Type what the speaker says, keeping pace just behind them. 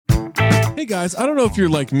Hey guys, I don't know if you're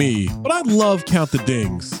like me, but I love Count the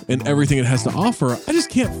Dings and everything it has to offer. I just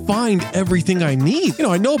can't find everything I need.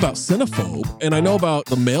 I know about Cinephobe, and I know about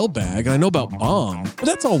the mailbag, and I know about Bomb, but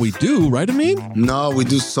that's all we do, right, Amin? No, we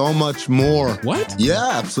do so much more. What?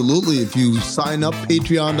 Yeah, absolutely. If you sign up,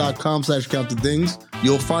 patreon.com/countthedings,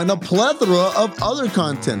 you'll find a plethora of other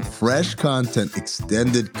content, fresh content,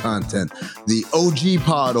 extended content, the OG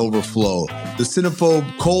Pod Overflow, the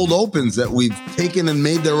Cinephobe Cold Opens that we've taken and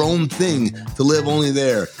made their own thing to live only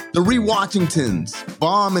there, the Rewatchingtons,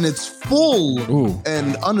 Bomb in its full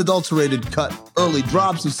and unadulterated cut, early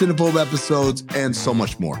drops of Cinephobe episodes, and so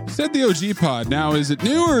much more. You said the OG Pod. Now, is it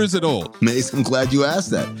new or is it old? Mace, I'm glad you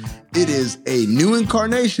asked that. It is a new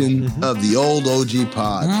incarnation of the old OG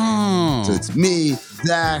Pod. Oh. So it's me,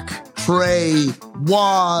 Zach, Trey,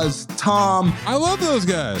 Waz, Tom. I love those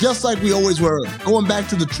guys. Just like we always were. Going back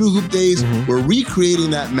to the True Hoop days, we're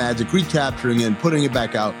recreating that magic, recapturing it, and putting it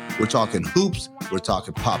back out. We're talking hoops, we're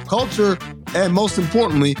talking pop culture, and most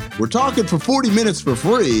importantly, we're talking for 40 minutes for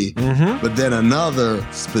free, but then another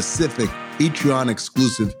specific Patreon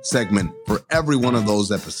exclusive segment for every one of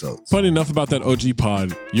those episodes. Funny enough about that OG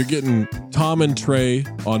Pod, you're getting Tom and Trey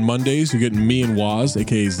on Mondays. You're getting me and Waz,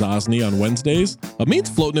 aka Zosny, on Wednesdays. Amin's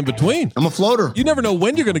floating in between. I'm a floater. You never know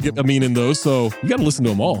when you're going to get Amin in those, so you got to listen to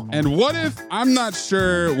them all. And what if I'm not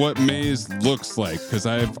sure what Maze looks like? Because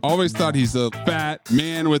I've always thought he's a fat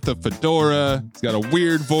man with a fedora. He's got a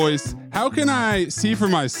weird voice. How can I see for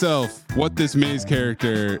myself what this Maze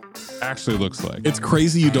character actually looks like? It's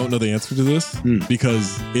crazy you don't know the answer to this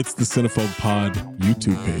because it's the Cinephobe Pod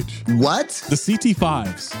YouTube page. What? The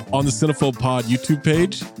CT5s on the Cinephobe Pod YouTube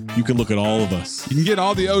page, you can look at all of us. You can get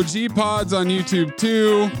all the OG pods on YouTube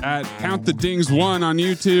too, at Count the Dings 1 on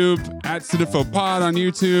YouTube, at Cinephobe Pod on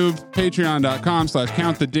YouTube,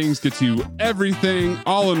 patreon.com/Count the Dings gets you everything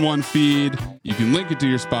all in one feed. You can link it to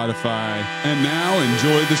your Spotify. And now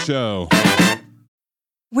enjoy the show.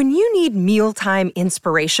 When you need mealtime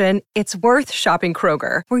inspiration, it's worth shopping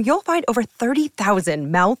Kroger, where you'll find over 30,000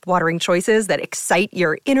 mouth-watering choices that excite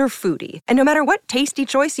your inner foodie. And no matter what tasty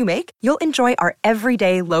choice you make, you'll enjoy our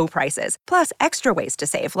everyday low prices, plus extra ways to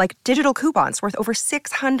save, like digital coupons worth over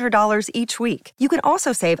 $600 each week. You can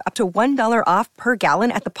also save up to $1 off per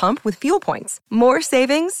gallon at the pump with fuel points. More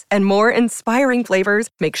savings and more inspiring flavors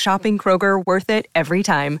make shopping Kroger worth it every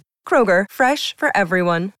time. Kroger, fresh for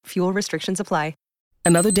everyone. Fuel restrictions apply.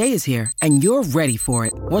 Another day is here, and you're ready for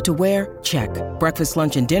it. What to wear? Check. Breakfast,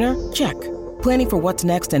 lunch, and dinner? Check. Planning for what's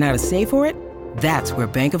next and how to save for it? That's where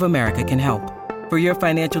Bank of America can help. For your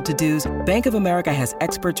financial to-dos, Bank of America has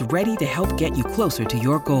experts ready to help get you closer to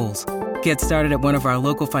your goals. Get started at one of our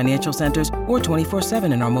local financial centers or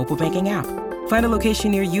 24/7 in our mobile banking app. Find a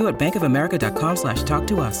location near you at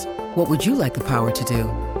bankofamerica.com/talktous. What would you like the power to do?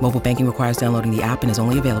 Mobile banking requires downloading the app and is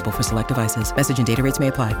only available for select devices. Message and data rates may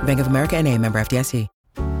apply. Bank of America NA, member FDIC.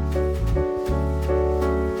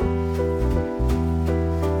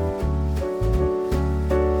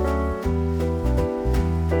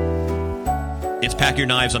 It's Pack Your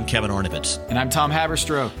Knives. I'm Kevin Arnovitz. And I'm Tom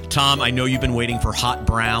Haberstroh. Tom, I know you've been waiting for Hot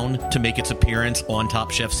Brown to make its appearance on Top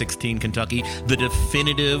Chef 16 Kentucky, the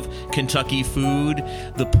definitive Kentucky food,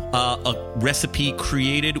 a recipe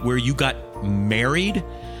created where you got married.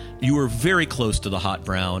 You were very close to the Hot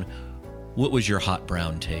Brown. What was your Hot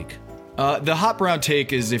Brown take? The Hot Brown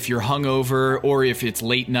take is if you're hungover or if it's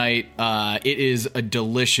late night, it is a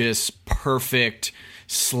delicious, perfect,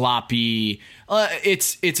 sloppy.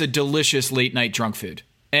 It's a delicious late night drunk food.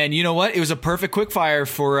 And you know what? It was a perfect quickfire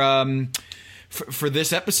for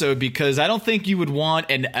this episode because I don't think you would want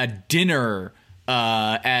a dinner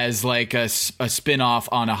as like a spin-off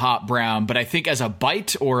on a Hot Brown, but I think as a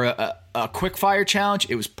bite or a quickfire challenge,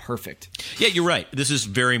 it was perfect. Yeah, you're right. This is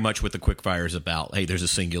very much what the quickfire is about. Hey, there's a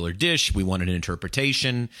singular dish. We want an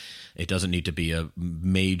interpretation. It doesn't need to be a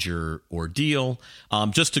major ordeal.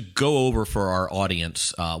 Just to go over for our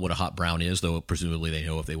audience what a Hot Brown is, though presumably they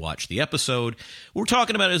know if they watch the episode. What we're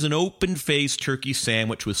talking about is an open-faced turkey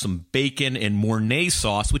sandwich with some bacon and Mornay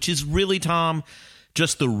sauce, which is really, Tom,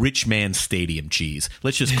 just the rich man stadium cheese.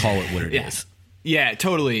 Let's just call it what it is. Yeah,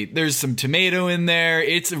 totally. There's some tomato in there.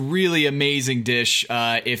 It's a really amazing dish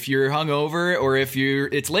if you're hungover or if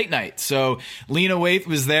it's late night. So Lena Waithe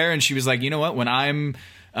was there and she was like, you know what? When I'm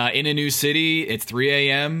in a new city, it's 3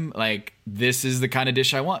 a.m. Like, this is the kind of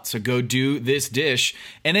dish I want. So go do this dish.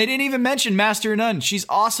 And they didn't even mention Master of None. She's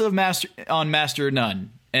also on Master of None.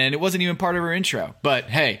 And it wasn't even part of her intro. But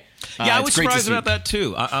hey. Yeah, I was surprised about that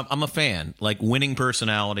too. I'm a fan. Like, winning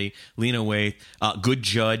personality, Lena Waithe, good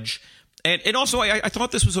judge. And also, I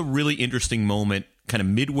thought this was a really interesting moment kind of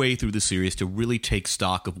midway through the series to really take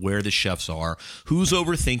stock of where the chefs are, who's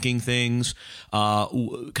overthinking things,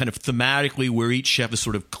 kind of thematically where each chef has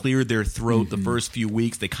sort of cleared their throat the first few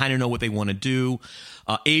weeks. They kind of know what they want to do.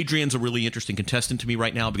 Adrienne's a really interesting contestant to me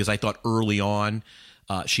right now because I thought early on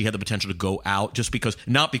she had the potential to go out just because,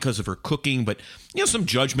 not because of her cooking, but, some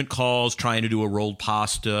judgment calls, trying to do a rolled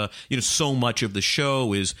pasta. So much of the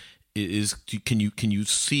show is can you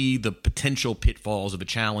see the potential pitfalls of a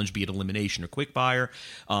challenge, be it elimination or quickfire?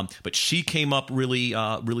 But she came up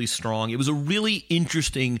really strong. It was a really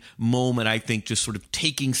interesting moment, I think, just sort of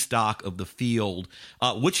taking stock of the field.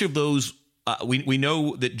 Which of those? We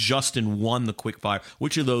know that Justin won the quickfire.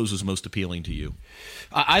 Which of those was most appealing to you?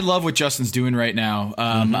 I love what Justin's doing right now.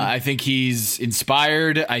 I think he's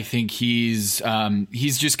inspired. I think he's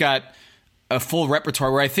just got a full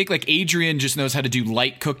repertoire where I think like Adrienne just knows how to do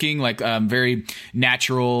light cooking, like very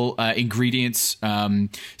natural ingredients,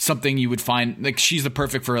 something you would find like she's the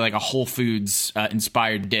perfect for like a Whole Foods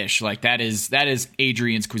inspired dish. Like that is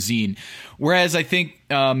Adrienne's cuisine. Whereas I think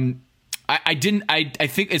I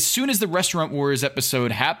think as soon as the Restaurant Wars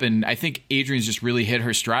episode happened, I think Adrienne's just really hit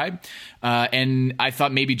her stride. And I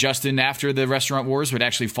thought maybe Justin after the Restaurant Wars would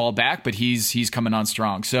actually fall back, but he's coming on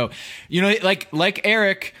strong. So, like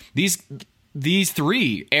Eric, these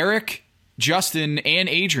three, Eric, Justin, and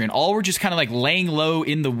Adrienne, all were just kind of like laying low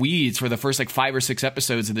in the weeds for the first like 5 or 6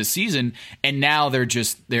 episodes of this season. And now they're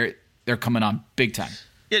coming on big time.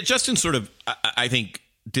 Yeah. Justin sort of, I think,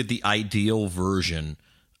 did the ideal version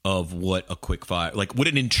of what a quickfire, like what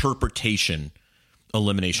an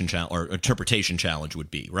elimination challenge or interpretation challenge would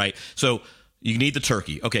be, right? So you need the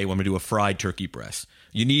turkey. Okay, well, I'm going to do a fried turkey breast.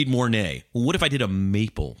 You need Mornay. Well, what if I did a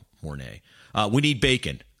maple Mornay? We need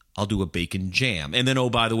bacon. I'll do a bacon jam. And then, oh,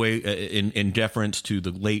 by the way, in deference to the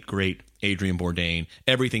late, great Adrienne Bourdain,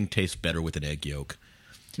 everything tastes better with an egg yolk.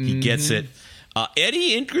 He gets it.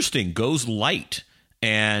 Eddie, interesting, goes light.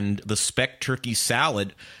 And the speck turkey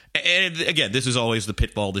salad. And again, this is always the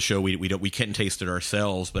pitfall of the show. We can't taste it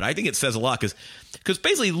ourselves, but I think it says a lot because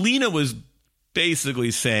basically Lena was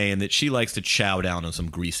basically saying that she likes to chow down on some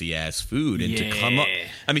greasy ass food and to come up.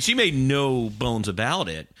 I mean, she made no bones about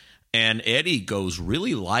it. And Eddie goes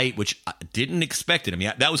really light, which I didn't expect it. I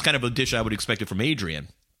mean, that was kind of a dish I would expect it from Adrienne.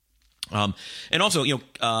 And also,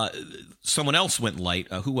 someone else went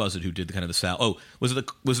light. Who was it who did the kind of the salad? Oh, was it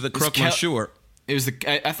the croque monsieur? It was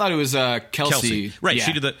I thought it was Kelsey. Right. Yeah.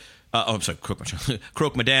 She did the I'm sorry,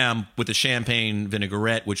 croque madame with the champagne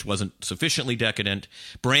vinaigrette, which wasn't sufficiently decadent.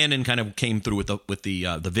 Brandon kind of came through with the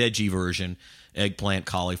veggie version, eggplant,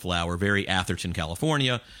 cauliflower, very Atherton,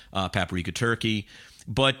 California, paprika turkey.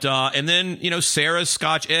 But and then Sarah's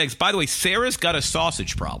Scotch eggs. By the way, Sarah's got a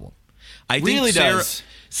sausage problem. I think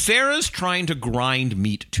Sarah's trying to grind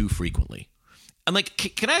meat too frequently. I'm like,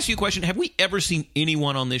 can I ask you a question? Have we ever seen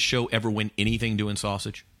anyone on this show ever win anything doing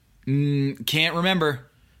sausage? Can't remember.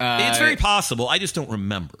 It's very possible. I just don't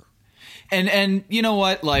remember. And you know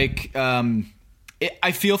what? Like,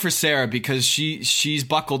 I feel for Sarah because she's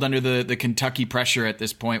buckled under the Kentucky pressure at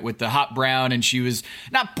this point with the hot brown, and she was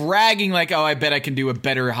not bragging like, oh, I bet I can do a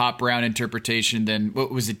better hot brown interpretation than,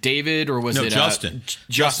 what was it, David or was it Justin?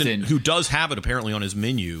 Justin, who does have it apparently on his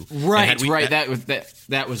menu. Right.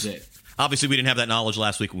 That was it. Obviously, we didn't have that knowledge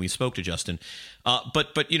last week when we spoke to Justin.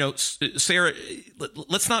 But Sarah,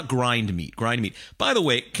 let's not grind meat. By the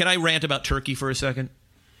way, can I rant about turkey for a second?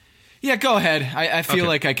 Yeah, go ahead. I feel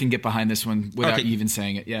like I can get behind this one without even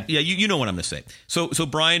saying it. Yeah. Yeah, you know what I'm going to say. So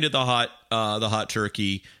Brian did the hot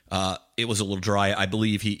turkey. It was a little dry. I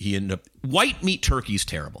believe he ended up. White meat turkey is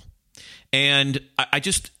terrible, and I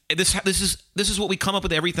just. This is what we come up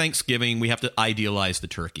with every Thanksgiving. We have to idealize the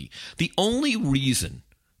turkey. The only reason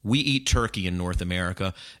we eat turkey in North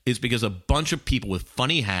America is because a bunch of people with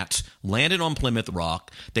funny hats landed on Plymouth Rock.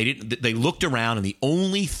 They looked around, and the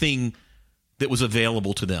only thing that was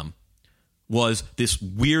available to them was this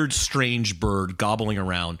weird, strange bird gobbling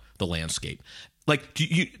around the landscape. Like,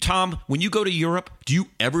 Tom, when you go to Europe, do you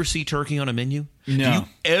ever see turkey on a menu? No. Do you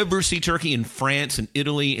ever see turkey in France and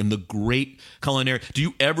Italy in the great culinary? Do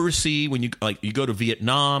you ever see when you go to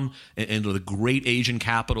Vietnam and to the great Asian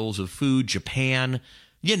capitals of food, Japan?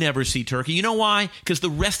 You never see turkey. You know why? Because the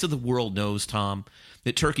rest of the world knows, Tom,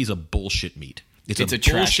 that turkey's a bullshit meat. It's a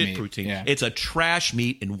bullshit protein. Yeah. It's a trash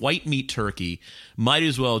meat, and white meat turkey might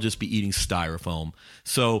as well just be eating styrofoam.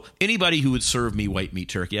 So anybody who would serve me white meat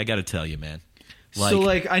turkey, I got to tell you, man.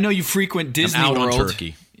 I know you frequent Disney World. On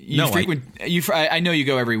turkey. I know you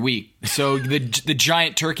go every week. So the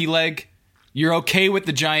giant turkey leg, you're okay with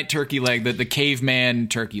the giant turkey leg, the caveman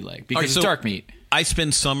turkey leg, because it's dark meat. I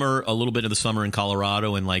spend a little bit of the summer in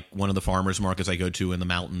Colorado, and like one of the farmers markets I go to in the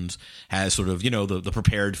mountains has sort of, the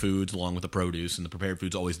prepared foods along with the produce, and the prepared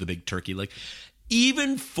food's always the big turkey. Like,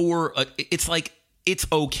 even for it's like, it's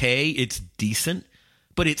okay, it's decent,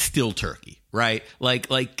 but it's still turkey, right?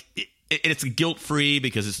 It's guilt-free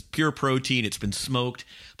because it's pure protein, it's been smoked,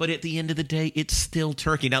 but at the end of the day, it's still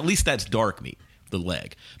turkey. Now, at least that's dark meat, the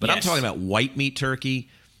leg. But I'm talking about white meat turkey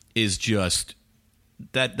is just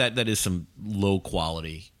that is some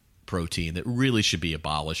low-quality protein that really should be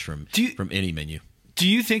abolished from any menu. Do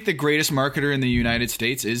you think the greatest marketer in the United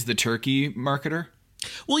States is the turkey marketer?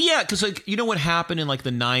 Well, yeah, because you know what happened in like the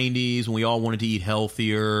 90s when we all wanted to eat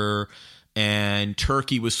healthier, and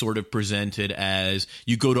turkey was sort of presented as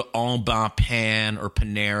you go to En Bon Pain or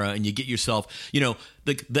Panera and you get yourself,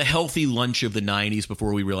 the healthy lunch of the 90s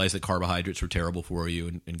before we realized that carbohydrates were terrible for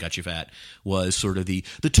you and got you fat was sort of the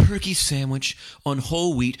turkey sandwich on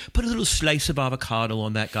whole wheat. Put a little slice of avocado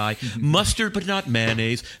on that guy, mustard but not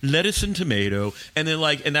mayonnaise, lettuce and tomato, and then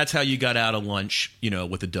and that's how you got out of lunch,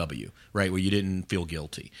 with a W, right, where you didn't feel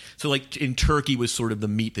guilty. So in turkey was sort of the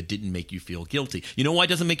meat that didn't make you feel guilty. You know why it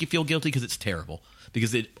doesn't make you feel guilty? Because it's terrible.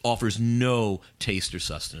 Because it offers no taste or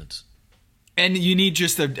sustenance. And you need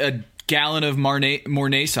just a gallon of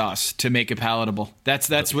Mornay sauce to make it palatable.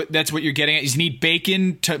 That's what you're getting at. You need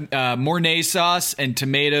bacon, Mornay sauce, and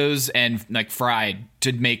tomatoes, and fried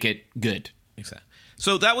to make it good. Exactly.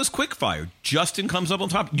 So that was quickfire. Justin comes up on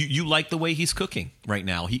top. You like the way he's cooking right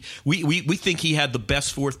now. We think he had the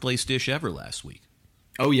best fourth place dish ever last week.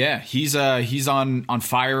 Oh yeah, he's on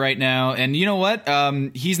fire right now, and you know what?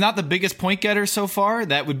 He's not the biggest point getter so far.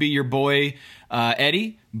 That would be your boy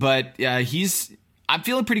Eddie, but I'm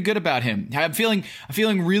feeling pretty good about him. I'm feeling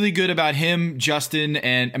really good about him, Justin,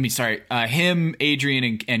 him,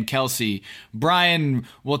 Adrian, and Kelsey. Brian,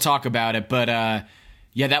 we'll talk about it, but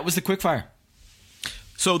that was the quickfire.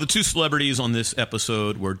 So the two celebrities on this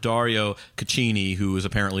episode were Dario Caccini, who is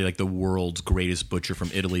apparently the world's greatest butcher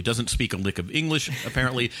from Italy. Doesn't speak a lick of English,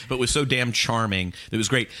 apparently, but was so damn charming that it was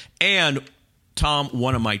great. And Tom,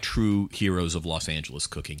 one of my true heroes of Los Angeles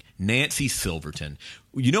cooking, Nancy Silverton.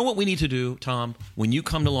 You know what we need to do, Tom? When you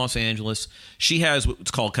come to Los Angeles, she has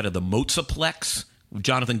what's called kind of the Mozzaplex.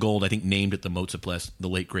 Jonathan Gold, I think, named it the Mozzaplex, the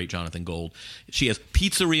late, great Jonathan Gold. She has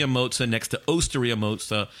Pizzeria Mozza next to Osteria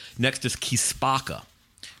Mozza. Next is Chispacca,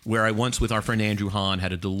 where I once, with our friend Andrew Hahn,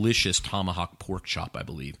 had a delicious tomahawk pork chop, I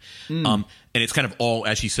believe. And it's kind of all,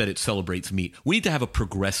 as she said, it celebrates meat. We need to have a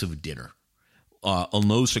progressive dinner.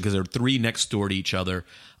 Almost, because there are three next door to each other.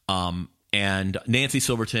 And Nancy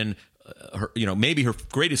Silverton, maybe her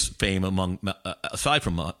greatest fame aside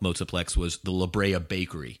from Mozzaplex, was the La Brea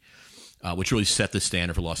Bakery, which really set the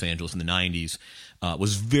standard for Los Angeles in the 90s.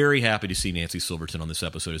 Was very happy to see Nancy Silverton on this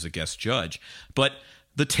episode as a guest judge. But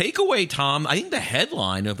the takeaway, Tom, I think the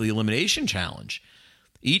headline of the Elimination Challenge,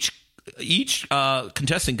 each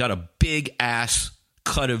contestant got a big ass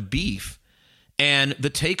cut of beef. And the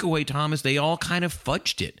takeaway, Tom, is they all kind of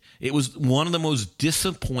fudged it. It was one of the most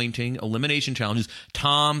disappointing elimination challenges.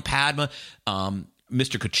 Tom, Padma, Mr.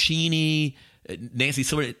 Caccini, Nancy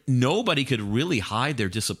Silverton, nobody could really hide their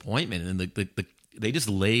disappointment. And they just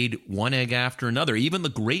laid one egg after another. Even the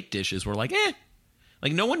great dishes were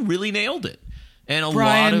no one really nailed it. And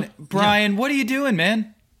Brian, what are you doing,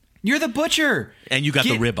 man? You're the butcher. And you got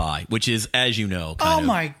the ribeye, which is, as you know,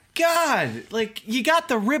 my God. You got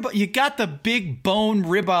the you got the big bone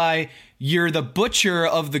ribeye. You're the butcher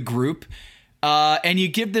of the group. And you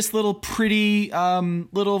give this little pretty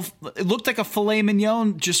it looked like a filet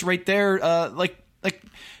mignon just right there.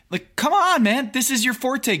 Come on, man. This is your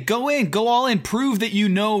forte. Go all in, prove that you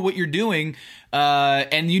know what you're doing.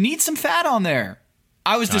 And you need some fat on there.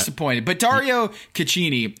 I was disappointed. But Dario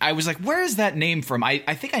Caccini, I was like, where is that name from? I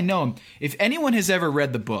think I know him. If anyone has ever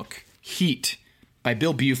read the book Heat by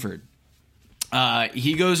Bill Buford,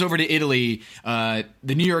 he goes over to Italy. The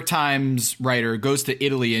New York Times writer goes to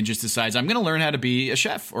Italy and just decides, I'm going to learn how to be a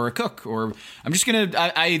chef or a cook, or I'm just going to,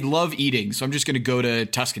 I love eating, so I'm just going to go to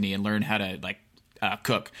Tuscany and learn how to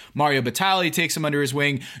cook. Mario Batali takes him under his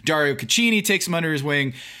wing. Dario Caccini takes him under his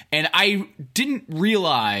wing. And I didn't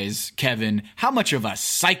realize, Kevin, how much of a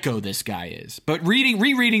psycho this guy is. But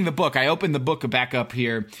rereading the book, I opened the book back up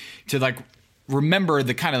here to remember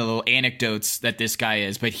the kind of little anecdotes that this guy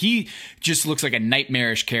is, but he just looks like a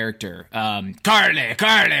nightmarish character. Carne,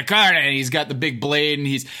 and he's got the big blade,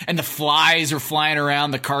 and the flies are flying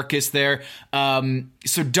around the carcass there.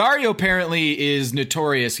 So Dario apparently is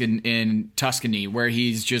notorious in Tuscany, where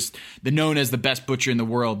he's just known as the best butcher in the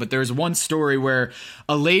world. But there's one story where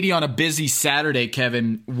a lady on a busy Saturday,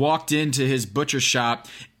 Kevin, walked into his butcher shop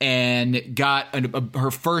and got her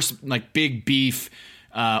first like big beef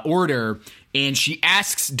order, and she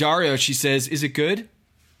asks Dario, she says, "Is it good?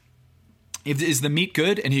 Is the meat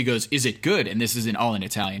good?" And he goes, "Is it good?" And this is all in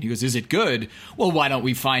Italian. He goes, "Is it good? Well, why don't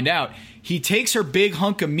we find out?" He takes her big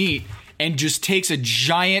hunk of meat and just takes a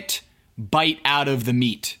giant bite out of the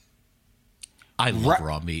meat. I love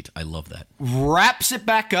raw meat. I love that. Wraps it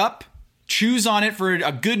back up, chews on it for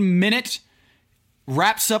a good minute,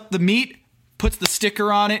 wraps up the meat, puts the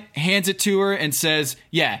sticker on it, hands it to her, and says,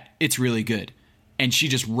 "Yeah, it's really good." And she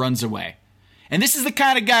just runs away. And this is the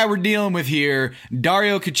kind of guy we're dealing with here.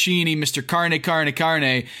 Dario Caccini, Mr.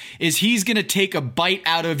 Carne, is he's going to take a bite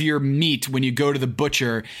out of your meat when you go to the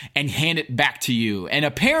butcher and hand it back to you. And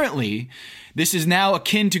apparently, this is now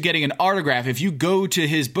akin to getting an autograph. If you go to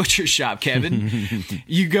his butcher shop, Kevin,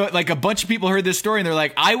 you go, like a bunch of people heard this story and they're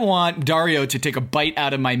like, "I want Dario to take a bite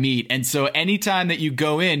out of my meat." And so anytime that you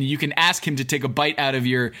go in, you can ask him to take a bite out of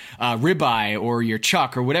your ribeye or your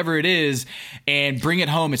chuck or whatever it is and bring it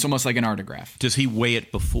home. It's almost like an autograph. Does he weigh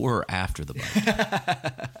it before or after the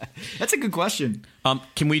bite? That's a good question.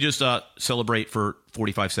 Can we just celebrate for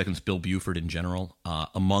 45 seconds Bill Buford in general?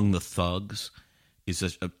 Among the Thugs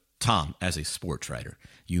is Tom, as a sports writer,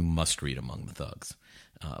 you must read Among the Thugs.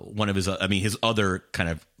 One of his, his other kind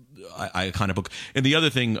of iconic book. And the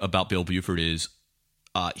other thing about Bill Buford is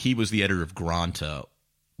he was the editor of Granta,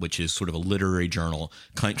 which is sort of a literary journal,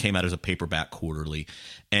 came out as a paperback quarterly.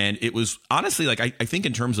 And it was honestly, like, I think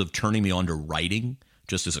in terms of turning me on to writing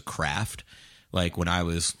just as a craft, like when I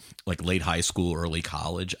was like late high school, early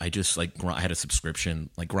college, I just I had a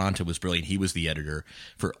subscription. Like Granta was brilliant. He was the editor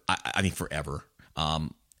for, I think, forever.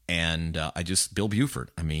 And Bill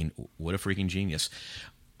Buford, what a freaking genius.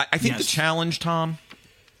 I think the challenge, Tom,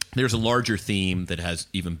 there's a larger theme that has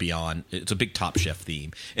even beyond, it's a big Top Chef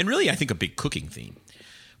theme. And really, I think a big cooking theme,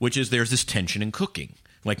 which is there's this tension in cooking.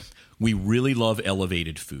 Like, we really love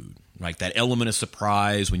elevated food, right? That element of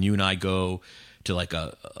surprise when you and I go to like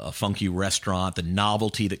a funky restaurant, the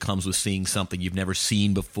novelty that comes with seeing something you've never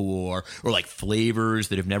seen before, or like flavors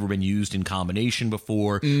that have never been used in combination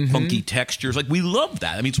before, funky textures. Like, we love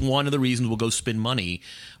that. It's one of the reasons we'll go spend money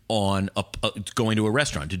on going to a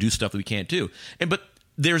restaurant to do stuff that we can't do. But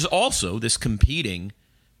there's also this competing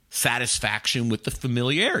satisfaction with the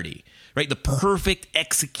familiarity, right? The perfect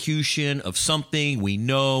execution of something we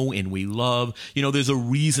know and we love. There's a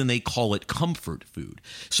reason they call it comfort food.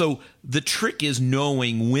 So the trick is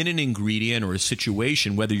knowing when an ingredient or a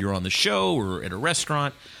situation, whether you're on the show or at a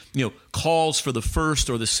restaurant, calls for the first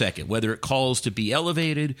or the second, whether it calls to be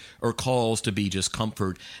elevated or calls to be just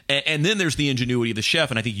comfort. And then there's the ingenuity of the chef.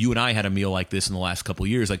 And I think you and I had a meal like this in the last couple of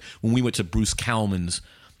years, like when we went to Bruce Kalman's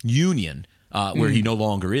Union, where he no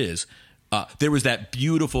longer is. There was that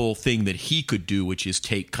beautiful thing that he could do, which is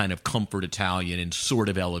take kind of comfort Italian and sort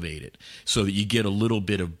of elevate it so that you get a little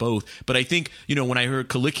bit of both. But I think, when I heard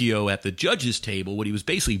Colicchio at the judges' table, what he was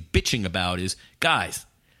basically bitching about is, guys,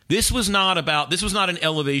 this was not an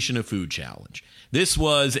elevation of food challenge. This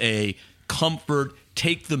was a comfort,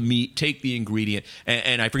 take the meat, take the ingredient.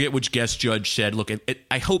 And I forget which guest judge said, look,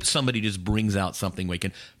 I hope somebody just brings out something we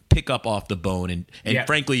can pick up off the bone and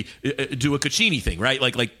frankly do a Caccini thing, right?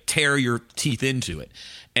 Like tear your teeth into it.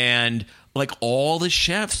 And like all the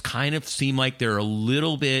chefs kind of seem like they're a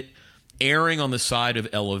little bit erring on the side of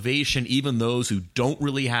elevation, even those who don't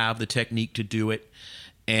really have the technique to do it.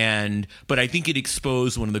 But I think it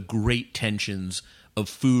exposed one of the great tensions of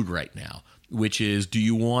food right now, which is, do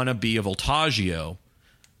you want to be a Voltaggio,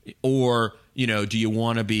 or do you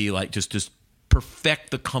want to be like just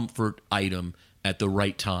perfect the comfort item at the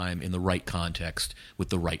right time, in the right context, with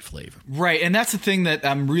the right flavor. Right, and that's the thing that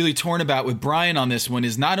I'm really torn about with Brian on this one,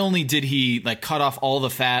 is not only did he like cut off all the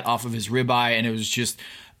fat off of his ribeye, and it was just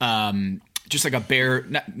like a bare,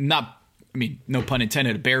 no pun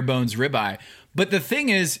intended, a bare bones ribeye. But the thing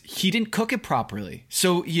is, he didn't cook it properly.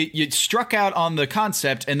 So you struck out on the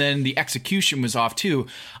concept, and then the execution was off too.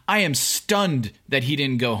 I am stunned that he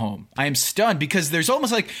didn't go home. I am stunned because there's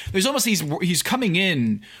almost he's coming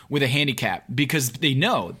in with a handicap, because they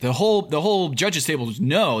know, the whole judges tables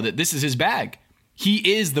know that this is his bag.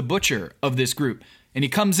 He is the butcher of this group, and he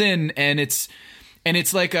comes in, and it's And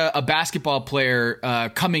it's like a basketball player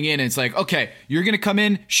coming in, and it's like, okay, you're going to come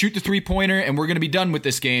in, shoot the 3-pointer, and we're going to be done with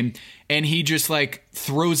this game. And he just like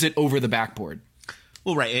throws it over the backboard.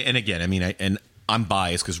 Well, right. And again, I mean, I'm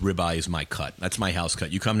biased because ribeye is my cut. That's my house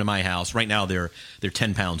cut. You come to my house right now. They're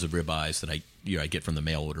 10 pounds of ribeyes that I get from the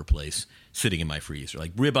mail order place sitting in my freezer.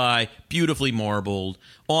 Like ribeye, beautifully marbled,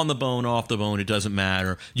 on the bone, off the bone. It doesn't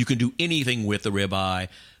matter. You can do anything with the ribeye.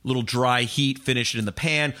 Little dry heat, finish it in the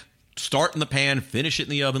pan. Start in the pan, finish it in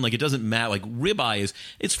the oven. Like, it doesn't matter. Like, ribeye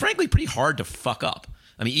it's frankly pretty hard to fuck up.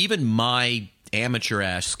 I mean, even my amateur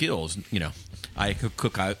ass skills, I could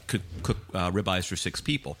cook ribeyes for 6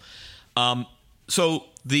 people. So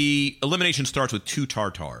the elimination starts with 2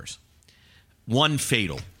 tartars. One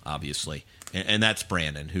fatal, obviously, and that's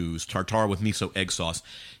Brandon, who's tartare with miso egg sauce.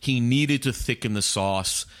 He needed to thicken the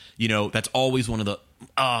sauce. That's always one of the,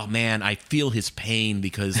 oh man, I feel his pain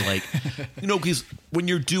because because when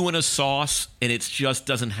you're doing a sauce and it just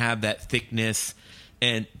doesn't have that thickness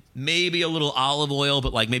and maybe a little olive oil,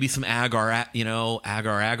 but like maybe some agar,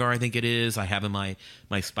 I think it is. I have in my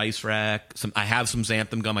spice rack. I have some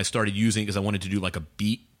xanthan gum. I started using it because I wanted to do like a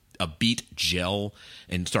beet gel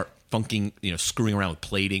and start funking, screwing around with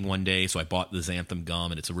plating one day. So I bought the xanthan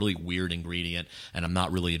gum, and it's a really weird ingredient, and I'm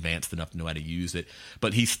not really advanced enough to know how to use it.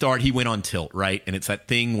 But he went on tilt, right? And it's that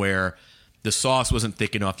thing where the sauce wasn't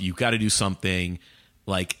thick enough. You got to do something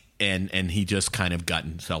like, and he just kind of got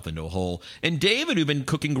himself into a hole. And David, who'd been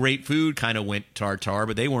cooking great food, kind of went tartare,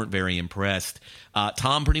 but they weren't very impressed.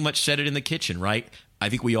 Tom pretty much said it in the kitchen, right? I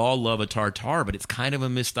think we all love a tartare, but it's kind of a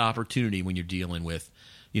missed opportunity when you're dealing with,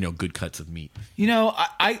 good cuts of meat.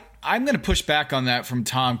 I'm going to push back on that from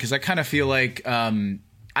Tom because I kind of feel like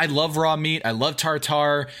I love raw meat. I love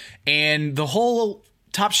tartare. And the whole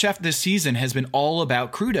Top Chef this season has been all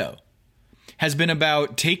about crudo. Has been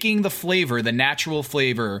about taking the flavor, the natural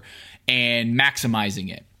flavor, and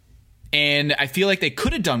maximizing it. And I feel like they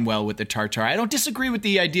could have done well with the tartare. I don't disagree with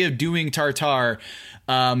the idea of doing tartare.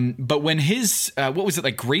 But when his, what was it,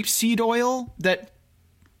 like grapeseed oil that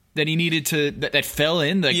he needed to, that fell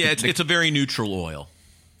in? It's a very neutral oil.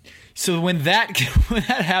 So when that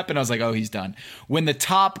happened, I was like, oh, he's done. When the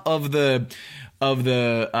top of the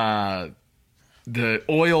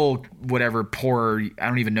oil, whatever, pour, I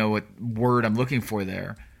don't even know what word I'm looking for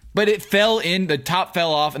there, but it fell in, the top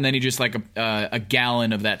fell off, and then he just like a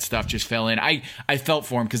gallon of that stuff just fell in. I felt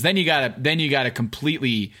for him because then you gotta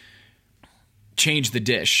completely change the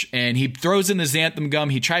dish, and he throws in the xanthan gum.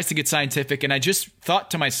 He tries to get scientific, and I just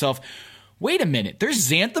thought to myself, wait a minute, there's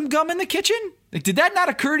xanthan gum in the kitchen? Like, did that not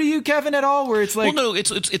occur to you, Kevin, at all? Where it's like, well, no, it's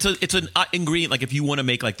an ingredient. Like if you want to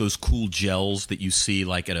make like those cool gels that you see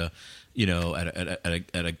like at a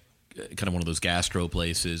kind of one of those gastro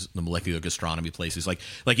places, the molecular gastronomy places, like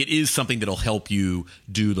it is something that'll help you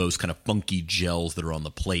do those kind of funky gels that are on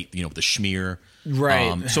the plate, with the schmear.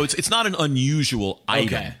 Right. So it's not an unusual item.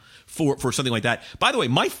 Okay. For something like that. By the way,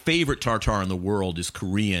 my favorite tartare in the world is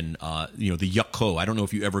Korean. The Yakko. I don't know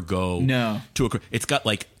if you ever go to it's got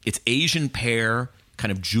like it's Asian pear,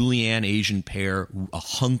 kind of julienne Asian pear, a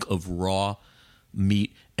hunk of raw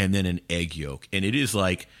meat, and then an egg yolk. And it is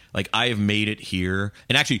like I have made it here.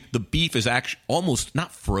 And actually, the beef is actually almost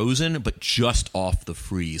not frozen, but just off the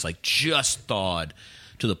freeze, like just thawed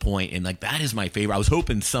to the point. And like that is my favorite. I was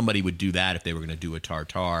hoping somebody would do that if they were going to do a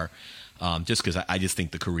tartare. Just because I just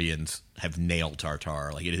think the Koreans have nailed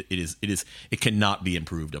tartare. Like it cannot be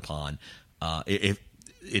improved upon. It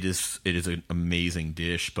is an amazing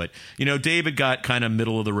dish. But David got kind of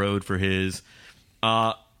middle of the road for his.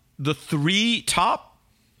 The 3 top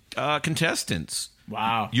contestants.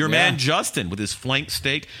 Wow, your man Justin with his flank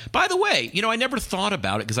steak. By the way, I never thought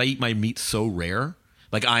about it because I eat my meat so rare.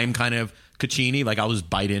 Like I'm kind of Caccini. Like I'll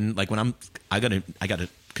just bite in. Like when I gotta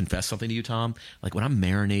confess something to you, Tom. Like when I'm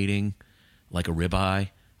marinating like a ribeye,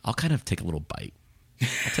 I'll kind of take a little bite.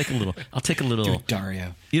 I'll take a little Dude,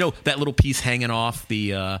 Dario. That little piece hanging off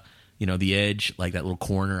the the edge, like that little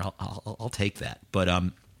corner. I'll take that. But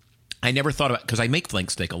I never thought about, because I make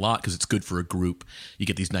flank steak a lot because it's good for a group. You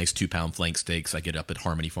get these nice 2-pound flank steaks I get up at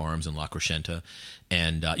Harmony Farms in La Crescenta,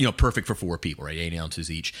 and perfect for 4 people, right? 8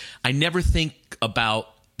 ounces each. I never think about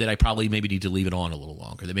that I probably maybe need to leave it on a little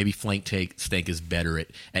longer, that maybe flank steak is better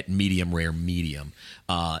at medium rare medium.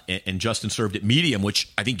 And Justin served it medium,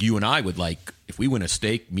 which I think you and I would like, if we went a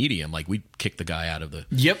steak medium, like we'd kick the guy out of the...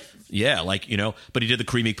 Yep. Yeah, but he did the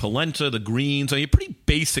creamy polenta, the greens, a pretty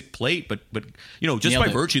basic plate, but just nailed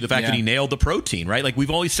by virtue of the fact that he nailed the protein, right? Like we've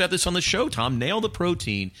always said this on the show, Tom, nail the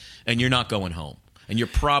protein and you're not going home. And you're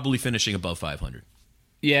probably finishing above 500.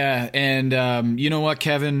 Yeah, and you know what,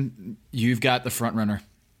 Kevin? You've got the front runner.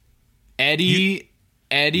 Eddie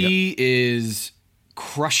is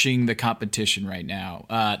crushing the competition right now.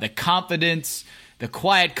 The confidence, the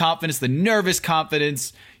quiet confidence, the nervous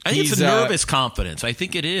confidence. I think it's a nervous confidence. I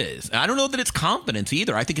think it is. I don't know that it's confidence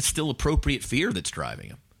either. I think it's still appropriate fear that's driving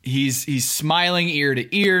him. He's smiling ear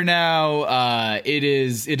to ear now. It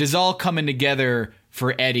is all coming together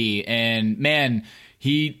for Eddie, and man,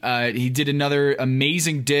 he did another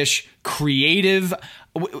amazing dish, creative.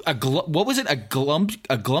 What was it? A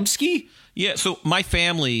Glumski? Yeah. So my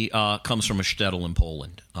family comes from a shtetl in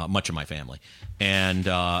Poland. Much of my family, and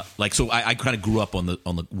so I kind of grew up on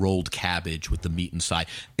the rolled cabbage with the meat inside.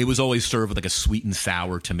 It was always served with like a sweet and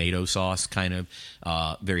sour tomato sauce, kind of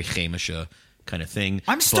very chemische kind of thing.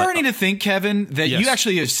 I'm starting to think, Kevin, that you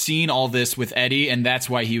actually have seen all this with Eddie, and that's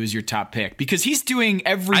why he was your top pick, because he's doing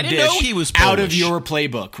every dish he was out of your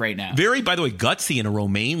playbook right now. Very, by the way, gutsy in a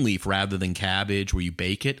romaine leaf rather than cabbage where you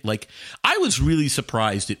bake it. Like, I was really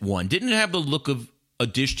surprised it won. Didn't have the look of a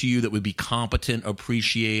dish to you that would be competent,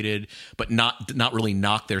 appreciated, but not really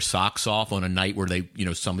knock their socks off on a night where they,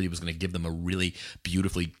 somebody was going to give them a really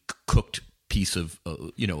beautifully cooked piece of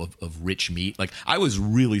rich meat. Like, I was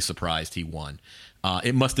really surprised he won.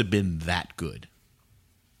 It must have been that good.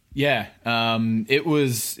 Yeah. It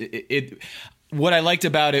was what I liked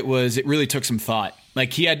about it was it really took some thought.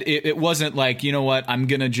 Like, it wasn't like, you know what, I'm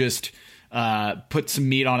going to just put some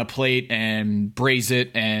meat on a plate and braise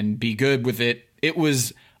it and be good with it. It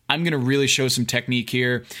was, I'm going to really show some technique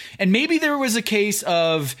here. And maybe there was a case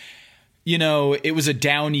of, it was a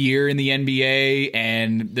down year in the NBA,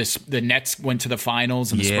 and the Nets went to the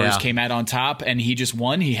finals, and the Spurs came out on top, and he just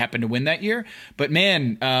won. He happened to win that year. But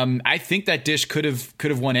man, I think that dish could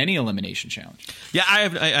have won any elimination challenge. Yeah, I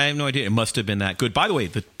have no idea. It must have been that good. By the way,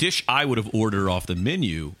 the dish I would have ordered off the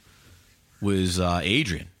menu was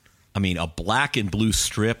Adrian. I mean, a black and blue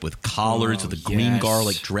strip with collards with a green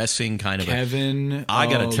garlic dressing, kind of. Kevin, I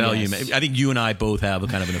got to tell you, man, I think you and I both have a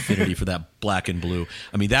kind of an affinity for that black and blue.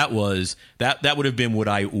 I mean, that would have been what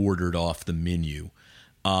I ordered off the menu.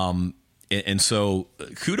 And so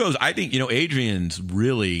kudos. I think, Adrian's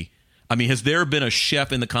really, I mean, has there been a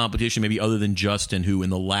chef in the competition, maybe other than Justin, who in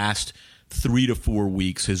the last 3 to 4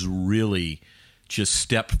 weeks has really just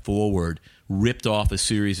stepped forward, ripped off a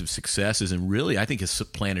series of successes, and really, I think, has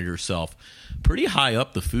supplanted herself pretty high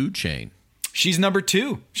up the food chain? She's number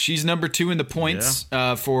 2. She's number 2 in the points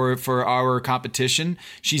for our competition.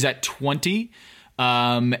 She's at 20,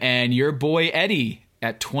 and your boy Eddie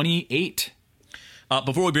at 28.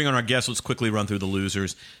 Before we bring on our guests, let's quickly run through the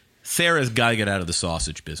losers. Sarah's got to get out of the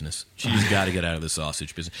sausage business. She's got to get out of the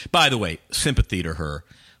sausage business. By the way, sympathy to her.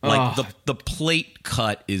 Like, the plate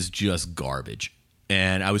cut is just garbage.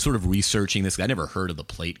 And I was sort of researching this. I never heard of the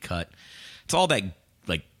plate cut. It's all that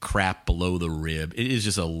like crap below the rib. It is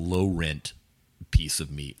just a low rent piece of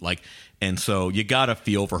meat. And so you got to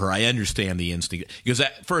feel for her. I understand the instinct, because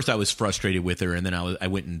at first I was frustrated with her, and then I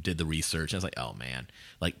went and did the research. And I was like, oh man,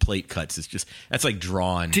 like plate cuts is just, that's like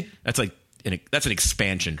drawn. That's an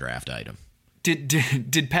expansion draft item.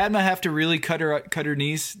 Did Padma have to really cut her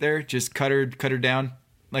knees there? Just cut her down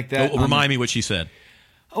like that? Remind me what she said.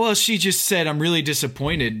 Well, she just said, "I'm really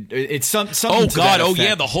disappointed." It's something. Oh to God! that Oh effect.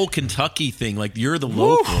 yeah, the whole Kentucky thing. Like, you're the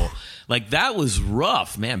local. Like, that was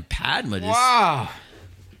rough, man. Padma just. Wow.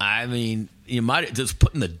 I mean, you might just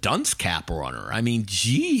putting the dunce cap on her. I mean,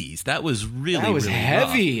 geez, that was really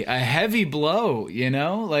heavy. rough. A heavy blow.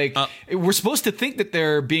 Like, we're supposed to think that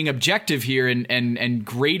they're being objective here and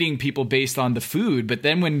grading people based on the food, but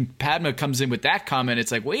then when Padma comes in with that comment,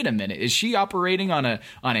 it's like, wait a minute, is she operating on a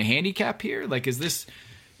handicap here? Like, Is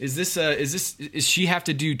she have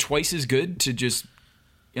to do twice as good to just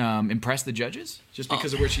impress the judges just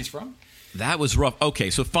because of where she's from? That was rough. Okay,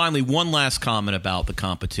 so finally, one last comment about the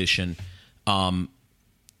competition. Braising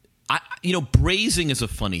is a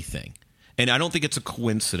funny thing, and I don't think it's a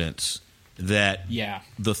coincidence that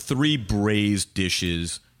the 3 braised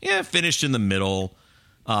dishes, finished in the middle,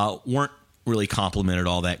 weren't really complimented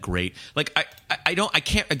all that great. Like, I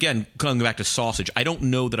can't, again, going back to sausage, I don't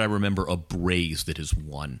know that I remember a braise that has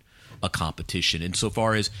won a competition.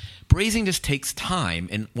 Insofar as braising just takes time,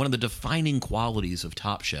 and one of the defining qualities of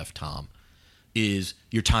Top Chef, Tom, is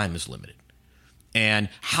your time is limited. And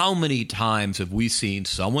how many times have we seen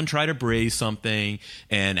someone try to braise something,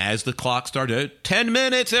 and as the clock started, 10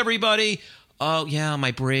 minutes, everybody. Oh, yeah,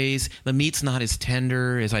 my braise, the meat's not as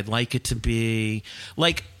tender as I'd like it to be.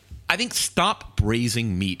 Like, I think stop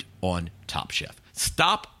braising meat on Top Chef.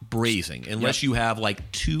 Stop braising unless you have like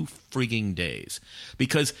 2 frigging days,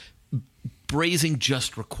 because braising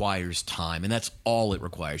just requires time, and that's all it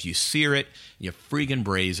requires. You sear it, you friggin'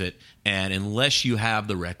 braise it, and unless you have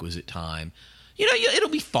the requisite time, it'll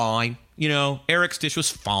be fine. Eric's dish was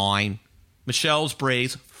fine. Michelle's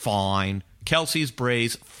braise, fine. Kelsey's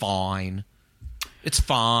braise, fine. It's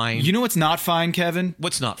fine. You know what's not fine, Kevin?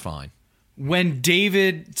 What's not fine? When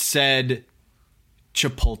David said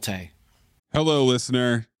Chipotle. Hello,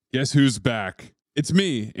 listener. Guess who's back? It's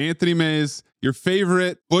me, Anthony Mays, your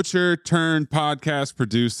favorite butcher turned podcast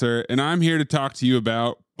producer, and I'm here to talk to you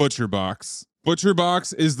about ButcherBox.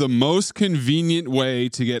 ButcherBox is the most convenient way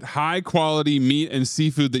to get high quality meat and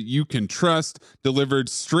seafood that you can trust delivered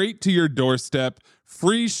straight to your doorstep,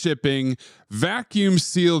 free shipping, vacuum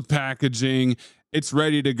sealed packaging. It's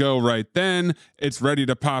ready to go right then. It's ready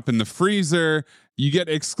to pop in the freezer. You get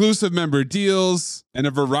exclusive member deals and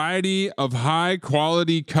a variety of high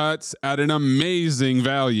quality cuts at an amazing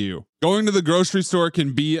value. Going to the grocery store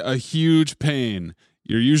can be a huge pain.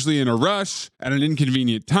 You're usually in a rush at an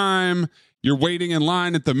inconvenient time. You're waiting in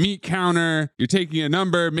line at the meat counter. You're taking a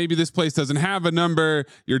number. Maybe this place doesn't have a number.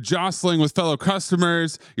 You're jostling with fellow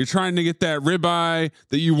customers. You're trying to get that ribeye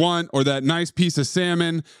that you want or that nice piece of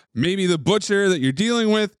salmon. Maybe the butcher that you're dealing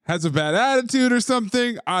with has a bad attitude or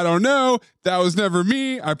something. I don't know. That was never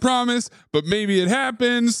me, I promise. But maybe it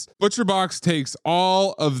happens. ButcherBox takes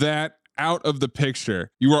all of that out of the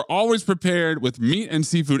picture. You are always prepared with meat and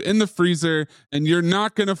seafood in the freezer, and you're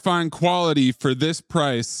not going to find quality for this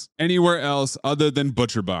price anywhere else other than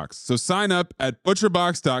ButcherBox. So sign up at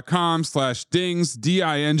butcherbox.com/dings,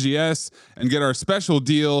 D-I-N-G-S, and get our special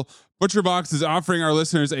deal. ButcherBox is offering our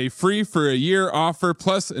listeners a free for a year offer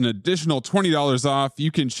plus an additional $20 off. You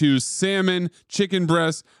can choose salmon, chicken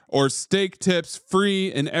breast, or steak tips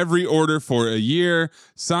free in every order for a year.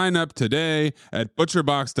 Sign up today at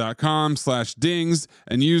butcherbox.com/dings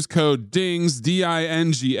and use code DINGS,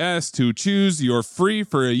 D-I-N-G-S, to choose your free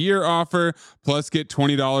for a year offer plus get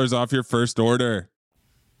 $20 off your first order.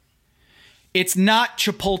 It's not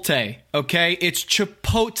Chipotle, okay? It's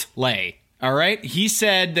Chipotle. All right. He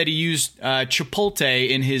said that he used Chipotle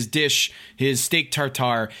in his dish, his steak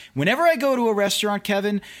tartare. Whenever I go to a restaurant,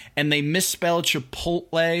 Kevin, and they misspell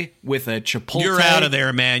Chipotle with a Chipotle, you're out of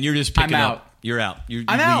there, man. You're just picking I'm up. out. You're out. You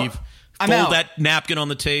I'm leave. out. I'm Fold out. that napkin on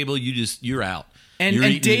the table. You're out. And, you're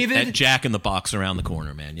and David at Jack in the Box around the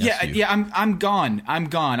corner, man. Yes, I'm gone.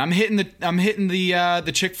 I'm hitting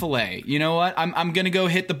the Chick-fil-A. You know what? I'm gonna go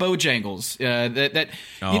hit the Bojangles.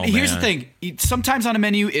 Here's the thing. Sometimes on a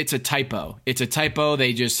menu, it's a typo.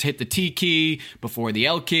 They just hit the T key before the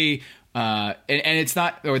L key, and it's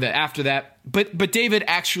not, or the after that. But David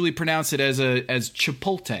actually pronounced it as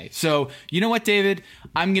Chipotle. So you know what, David?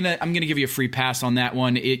 I'm gonna give you a free pass on that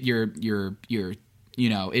one. You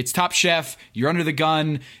know, it's Top Chef. You're under the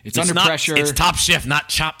gun. It's under pressure. It's Top Chef, not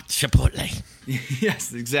Chipotle.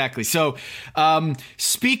 Yes, exactly. So,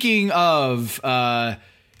 speaking of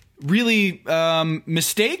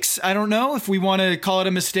mistakes, I don't know if we want to call it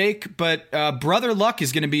a mistake, but Brother Luck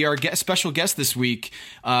is going to be our special guest this week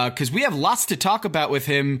because we have lots to talk about with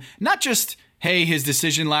him. Not just his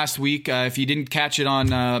decision last week. If you didn't catch it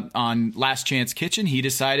on Last Chance Kitchen, he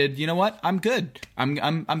decided, you know what, I'm good.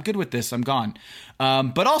 I'm good with this. I'm gone.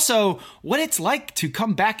 But also what it's like to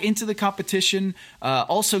come back into the competition,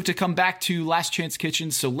 also to come back to Last Chance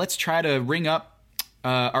Kitchen. So let's try to ring up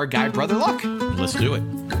our guy, Brother Luck. Let's do it.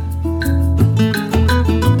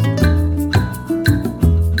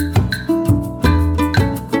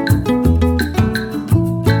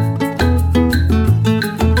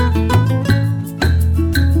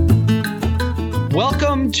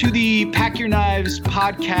 Welcome to the Pack Your Knives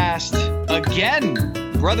podcast again.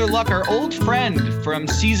 Brother Luck, our old friend from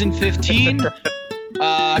season 15.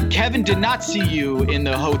 Kevin did not see you in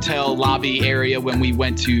the hotel lobby area when we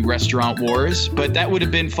went to Restaurant Wars, but that would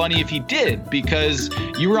have been funny if he did, because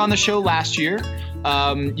you were on the show last year.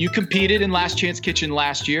 You competed in Last Chance Kitchen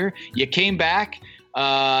last year. You came back,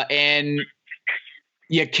 and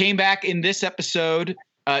you came back in this episode,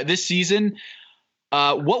 this season.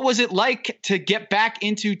 What was it like to get back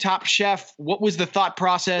into Top Chef? What was the thought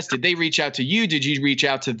process? Did they reach out to you? Did you reach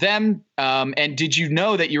out to them? And did you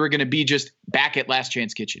know that you were going to be just back at Last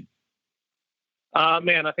Chance Kitchen?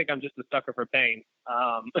 Man, I think I'm just a sucker for pain.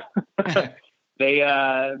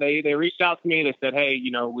 They reached out to me. They said, hey,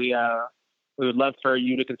 you know, we would love for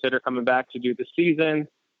you to consider coming back to do the season.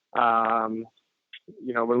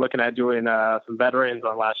 You know, we're looking at doing some veterans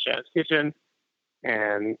on Last Chance Kitchen.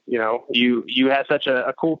 And, you know, you had such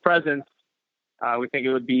a cool presence. We think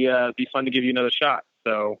it would be fun to give you another shot.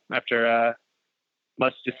 So after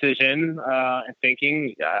much decision and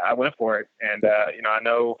thinking, I went for it. And, you know, I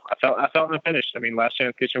felt in the finish. I mean, Last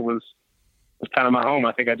Chance Kitchen was kind of my home.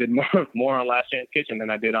 I think I did more on Last Chance Kitchen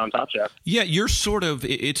than I did on Top Chef. Yeah, you're sort of,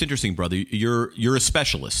 it's interesting, brother. You're a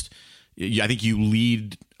specialist. I think you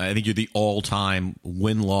lead. I think you're the all-time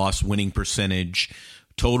win-loss winning percentage,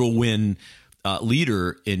 total win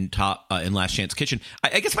leader in Last Chance Kitchen.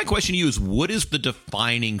 I guess my question to you is, what is the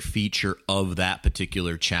defining feature of that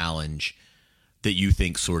particular challenge that you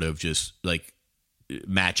think sort of just like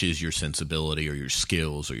matches your sensibility or your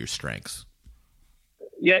skills or your strengths?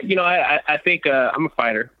 Yeah, I think I'm a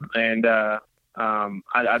fighter, and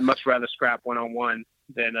I'd much rather scrap one-on-one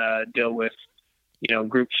than deal with,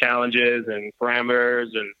 group challenges and parameters,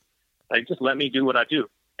 and like just let me do what I do.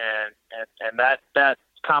 And that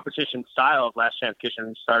competition style of Last Chance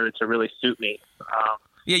Kitchen started to really suit me.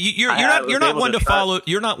 Yeah, you're not one to follow.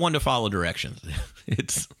 You're not one to follow directions.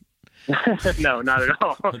 It's no, not at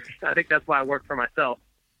all. I think that's why I work for myself.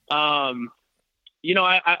 I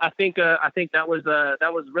think that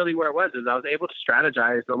was really where it was. Is I was able to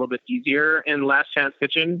strategize a little bit easier in Last Chance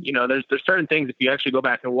Kitchen. There's certain things, if you actually go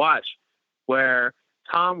back and watch, where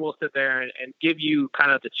Tom will sit there and give you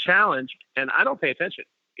kind of the challenge, and I don't pay attention.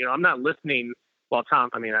 I'm not listening while Tom.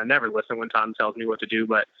 I mean, I never listen when Tom tells me what to do,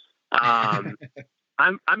 but I'm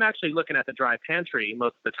actually looking at the dry pantry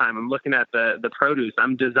most of the time. I'm looking at the produce.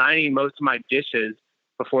 I'm designing most of my dishes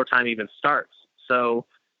before time even starts. So,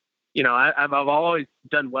 I've always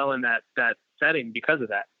done well in that setting because of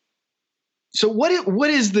that. So what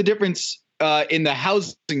is the difference in the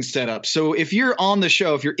housing setup? So if you're on the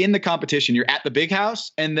show, if you're in the competition, you're at the big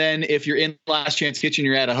house, and then if you're in Last Chance Kitchen,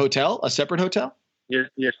 you're at a hotel, a separate hotel? You're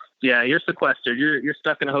sequestered. You're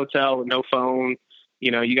stuck in a hotel with no phone.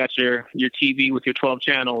 You got your TV with your 12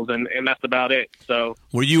 channels, and that's about it. So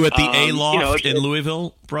were you at the A-Loft in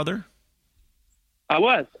Louisville, brother? I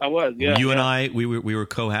was. Yeah. You and I, we were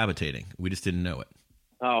cohabitating. We just didn't know it.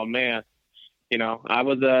 Oh man, I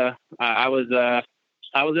was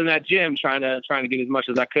in that gym trying to get as much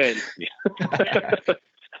as I could.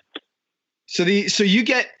 So you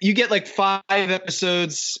get like 5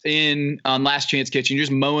 episodes on Last Chance Kitchen. You're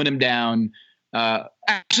just mowing them down.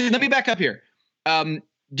 Actually, let me back up here.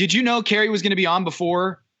 Did you know Carrie was going to be on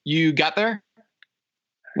before you got there?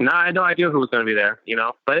 No, I had no idea who was going to be there,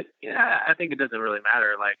 but I think it doesn't really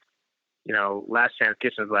matter. Like, Last Chance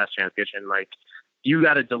Kitchen is Last Chance Kitchen. Like, you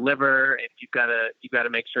got to deliver, and you got to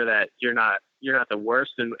make sure that you're not the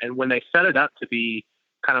worst. And when they set it up to be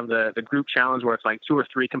kind of the group challenge where it's like 2 or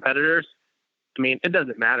 3 competitors, I mean, it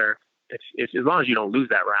doesn't matter if as long as you don't lose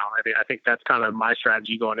that round. I think that's kind of my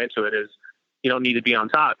strategy going into it is you don't need to be on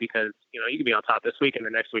top because, you can be on top this week and the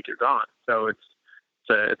next week you're gone. So it's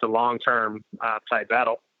a long-term type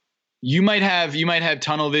battle. You might have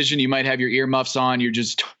tunnel vision. You might have your earmuffs on. You're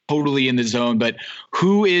just totally in the zone. But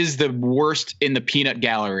who is the worst in the peanut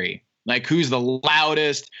gallery? Like, who's the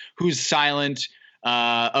loudest? Who's silent?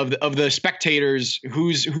 Of the spectators,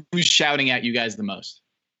 who's shouting at you guys the most?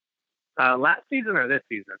 Last season or this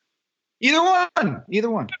season? Either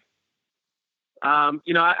one.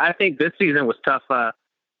 I think this season was tough.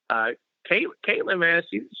 Caitlin, man,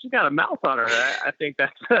 she's got a mouth on her. I think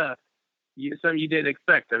that's something you didn't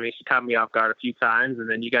expect. I mean, she caught me off guard a few times, and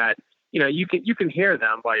then you got, you can hear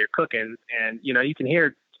them while you're cooking, and you can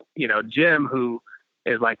hear, Jim, who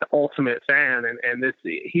is like the ultimate fan, and this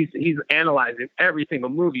he's analyzing every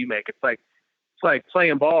single move you make. It's like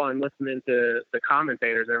playing ball and listening to the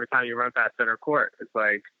commentators every time you run past center court. It's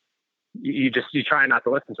like you try not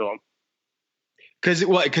to listen to them.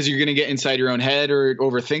 Because you're going to get inside your own head or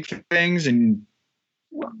overthink things, and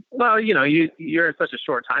well, you're in such a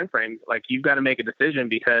short time frame. Like, you've got to make a decision,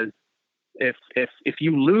 because if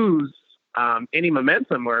you lose any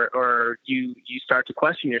momentum or you start to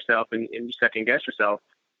question yourself and you second guess yourself,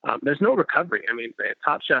 there's no recovery. I mean,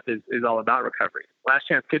 Top Chef is all about recovery. Last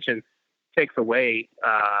Chance Kitchen takes away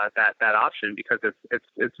that option because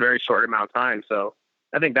it's very short amount of time. So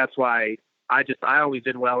I think that's why I always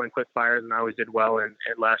did well in quick fires, and I always did well in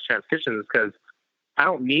Last Chance Kitchens, because I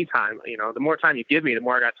don't need time. The more time you give me, the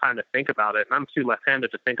more I got time to think about it. And I'm too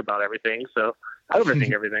left-handed to think about everything. So I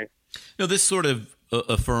overthink everything. No, this sort of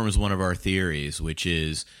affirms one of our theories, which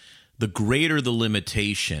is the greater the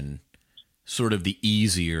limitation, sort of the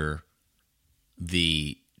easier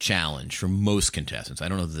the challenge for most contestants. I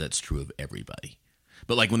don't know that that's true of everybody.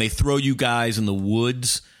 But like when they throw you guys in the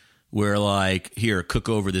woods where like, here, cook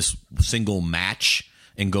over this single match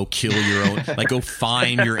and go kill your own, like go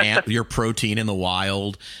find your protein in the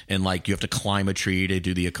wild, and like you have to climb a tree to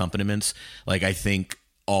do the accompaniments. Like, I think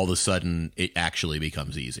all of a sudden it actually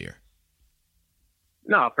becomes easier.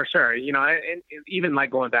 No, for sure. And even like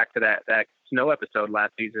going back to that snow episode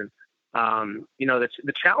last season,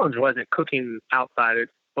 the challenge wasn't cooking outside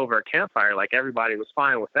over a campfire. Like, everybody was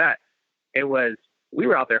fine with that. It was, we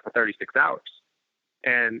were out there for 36 hours.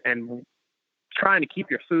 And trying to keep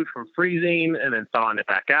your food from freezing and then thawing it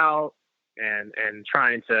back out, and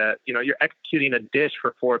trying to, you're executing a dish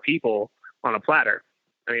for 4 people on a platter.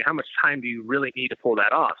 I mean, how much time do you really need to pull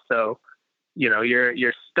that off? So,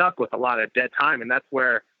 you're stuck with a lot of dead time. And that's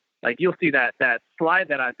where, like, you'll see that slide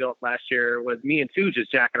that I built last year was me and Sue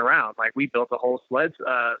just jacking around. Like, we built a whole sled,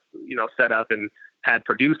 setup, and had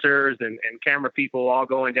producers and camera people all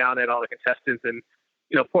going down at all the contestants. And,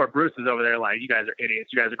 poor Bruce is over there like, you guys are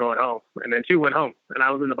idiots. You guys are going home. And then 2 went home and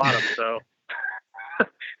I was in the bottom. So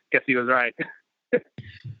guess he was right.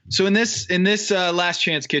 So in this Last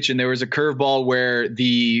Chance Kitchen, there was a curveball where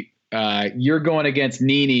you're going against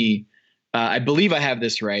Nene. I believe I have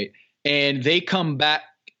this right. And they come back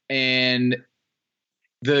and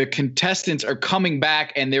the contestants are coming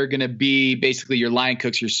back and they're going to be basically your line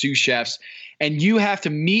cooks, your sous chefs. And you have to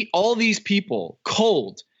meet all these people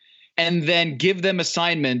cold and then give them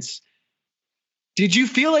assignments. Did you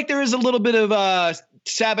feel like there was a little bit of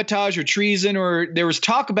sabotage or treason, or there was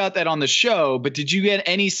talk about that on the show, but did you get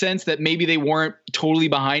any sense that maybe they weren't totally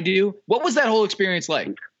behind you? What was that whole experience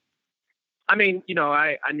like? I mean,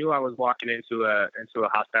 I knew I was walking into a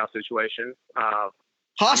hostile situation.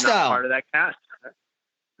 Hostile. I'm not part of that cast.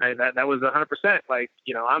 That was 100%. Like,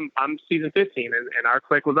 I'm season 15 and our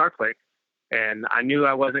clique was our clique. And I knew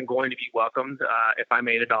I wasn't going to be welcomed if I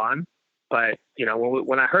made it on. But,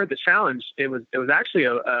 when I heard the challenge, it was actually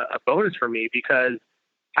a bonus for me because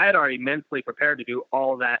I had already mentally prepared to do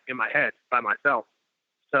all that in my head by myself.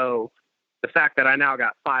 So the fact that I now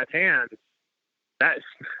got 5 hands, that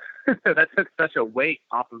took such a weight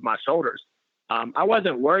off of my shoulders. I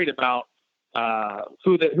wasn't worried about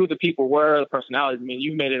who the people were, the personalities. I mean,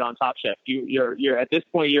 you made it on Top Chef. You're at this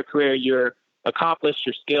point in your career, you're accomplished,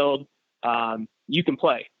 you're skilled, you can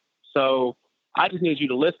play. So I just need you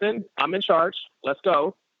to listen. I'm in charge. Let's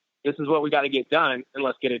go. This is what we got to get done, and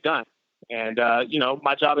let's get it done. And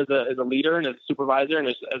my job as a leader and as a supervisor and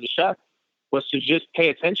as a chef was to just pay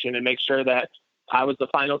attention and make sure that I was the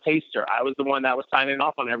final taster. I was the one that was signing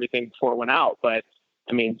off on everything before it went out. But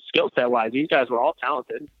I mean, skill set wise, these guys were all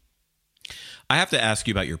talented. I have to ask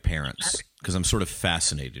you about your parents because I'm sort of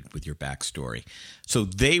fascinated with your backstory. So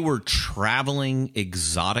they were traveling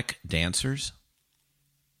exotic dancers?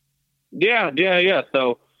 Yeah.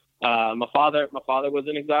 So my father was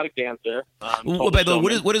an exotic dancer. By the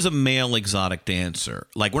way, what is a male exotic dancer?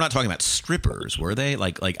 Like, we're not talking about strippers, were they?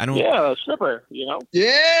 Like I don't. Yeah, a stripper.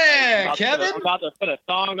 Yeah, Kevin. I'm about to put a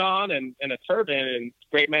thong on and a turban, and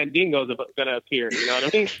Great Mandingo's going to appear. You know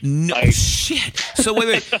what I mean? No shit. So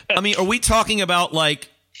wait. I mean, are we talking about like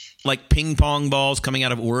ping pong balls coming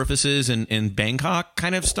out of orifices in Bangkok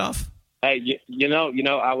kind of stuff? Hey,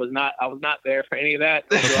 I was not there for any of that.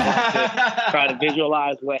 So I have to try to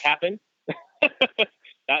visualize what happened.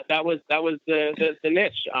 that was the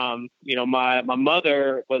niche. My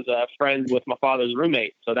mother was friends with my father's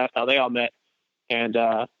roommate, so that's how they all met. And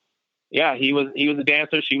he was a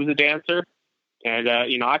dancer, she was a dancer, and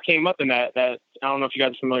I came up in that. I don't know if you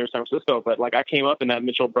guys are familiar with San Francisco, but like I came up in that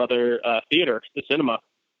Mitchell Brother theater, the cinema.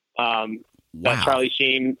 That Charlie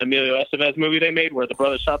Sheen, Emilio Estevez movie they made where the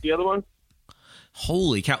brother shot the other one.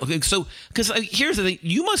 Holy cow. So, because here's the thing,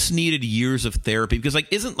 you must needed years of therapy because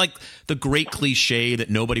isn't the great cliche that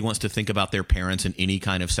nobody wants to think about their parents in any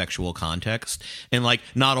kind of sexual context. And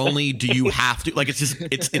not only do you have to,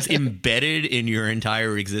 it's embedded in your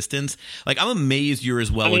entire existence. I'm amazed you're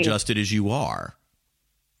as well adjusted as you are.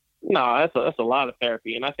 No, that's a lot of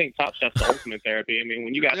therapy. And I think Top Chef's the ultimate therapy. I mean,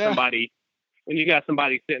 when you got somebody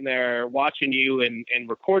sitting there watching you and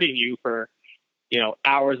recording you for,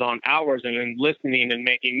 hours on hours and then listening and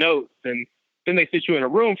making notes. And then they sit you in a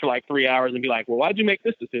room for 3 hours and be like, well, why'd you make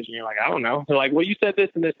this decision? You're like, I don't know. They're like, well, you said this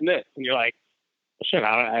and this and this. And you're like, well, shit,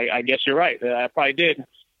 I guess you're right. I probably did.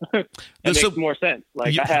 It makes more sense.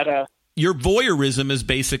 Your voyeurism is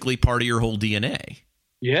basically part of your whole DNA.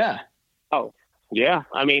 Yeah. Oh, yeah.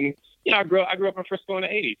 I mean, I grew up in Frisco in the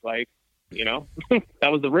 80s.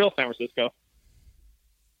 That was the real San Francisco.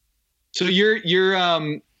 So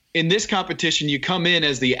you're in this competition, you come in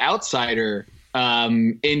as the outsider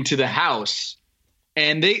into the house,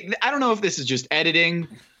 and I don't know if this is just editing,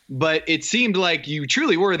 but it seemed like you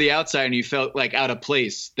truly were the outsider and you felt out of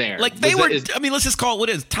place there. Let's just call it what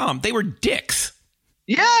it is, Tom. They were dicks.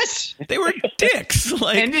 Yes, they were dicks.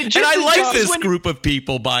 And I like this group of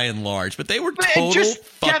people by and large, but they were total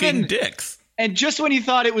fucking dicks. And just when you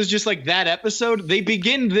thought it was just that episode, they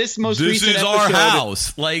begin this recent episode. This is our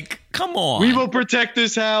house. Come on. We will protect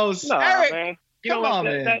this house. No, Eric, man. Come on,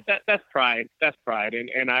 man. That's pride. That's pride.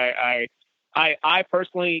 And I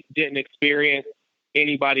personally didn't experience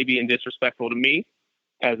anybody being disrespectful to me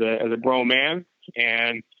as a grown man.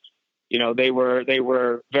 And, they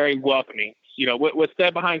were very welcoming. What's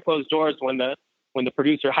said behind closed doors when the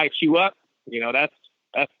producer hypes you up,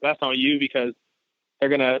 that's on you, because they're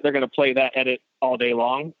gonna play that edit all day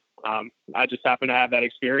long. I just happen to have that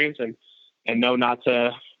experience and know not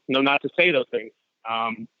to say those things.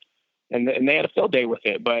 And they had a field day with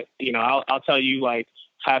it. But I'll tell you, like,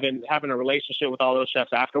 having a relationship with all those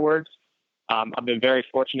chefs afterwards, I've been very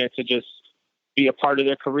fortunate to just be a part of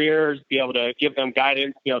their careers, be able to give them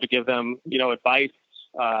guidance, be able to give them advice.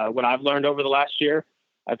 What I've learned over the last year,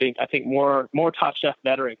 I think more Top Chef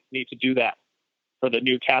veterans need to do that for the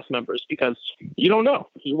new cast members, because you don't know.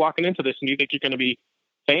 You're walking into this and you think you're going to be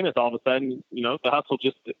famous all of a sudden. The hustle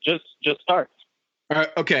just starts. All right,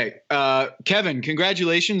 okay. Kevin,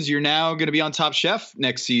 congratulations. You're now going to be on Top Chef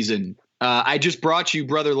next season. I just brought you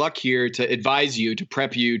Brother Luck here to advise you, to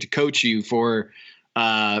prep you, to coach you for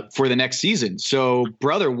the next season. So,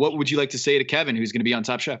 brother, what would you like to say to Kevin, who's going to be on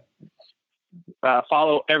Top Chef?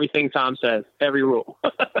 Follow everything Tom says, every rule.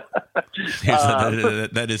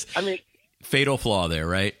 That is, I mean, fatal flaw there,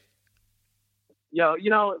 right?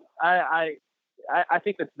 I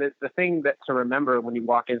think that the thing that to remember when you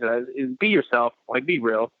walk into that is be yourself, like, be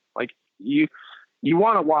real. Like, you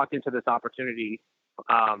want to walk into this opportunity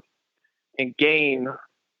and gain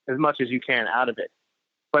as much as you can out of it.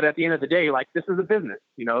 But at the end of the day, like, this is a business,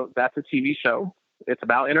 that's a TV show. It's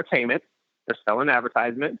about entertainment. They're selling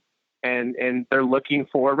advertisement and they're looking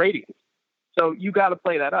for ratings. So you got to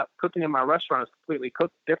play that up. Cooking in my restaurant is completely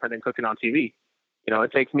different than cooking on TV.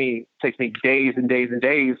 It takes me days and days and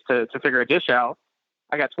days to figure a dish out.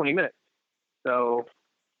 I got 20 minutes. So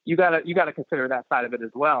you gotta consider that side of it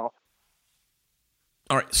as well.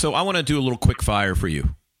 All right. So I want to do a little quick fire for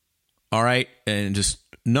you. All right. And just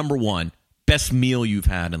number one, best meal you've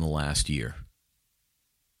had in the last year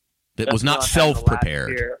that was not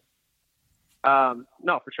self-prepared.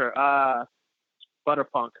 No, for sure.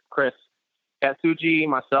 Butterpunk, Chris, Katsuji,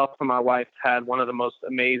 myself, and my wife had one of the most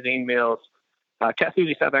amazing meals.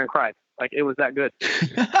 Katsuji sat there and cried. Like, it was that good.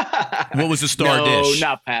 What was the star dish? No,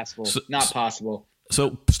 not possible. Not possible.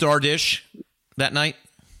 So star dish that night?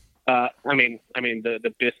 I mean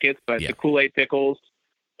the biscuits, but the Kool-Aid pickles,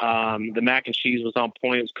 the mac and cheese was on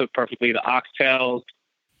point. It was cooked perfectly. The oxtails.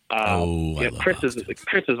 Chris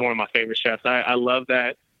is one of my favorite chefs. I love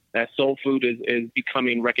that soul food is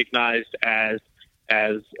becoming recognized as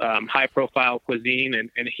high profile cuisine,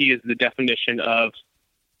 and he is the definition of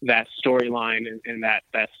that storyline and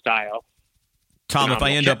that style. Tom, if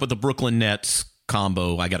I end up with the Brooklyn Nets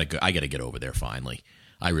combo, I gotta get over there finally.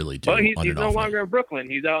 I really do. Well, he's no longer in Brooklyn.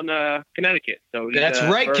 He's out in Connecticut. So that's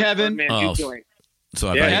right, Kevin.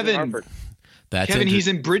 Kevin, he's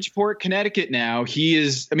in Bridgeport, Connecticut now. He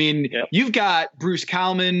is. I mean, You've got Bruce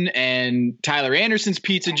Kalman and Tyler Anderson's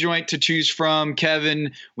pizza joint to choose from,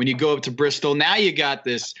 Kevin. When you go up to Bristol, now you got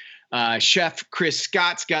this. Chef Chris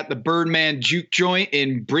Scott's got the Birdman Juke joint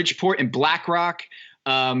in Bridgeport and Black Rock.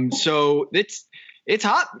 So it's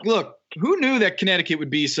hot. Look, who knew that Connecticut would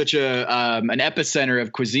be such an epicenter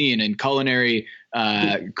of cuisine and culinary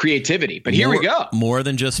creativity? But here we go. More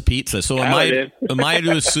than just pizza. So am I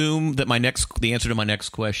to assume that the answer to my next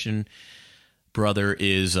question, brother,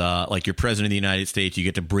 is like you're president of the United States, you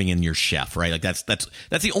get to bring in your chef, right? Like that's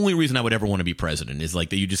the only reason I would ever want to be president, is like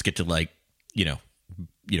that you just get to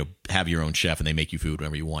have your own chef and they make you food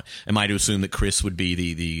whenever you want. Am I to assume that Chris would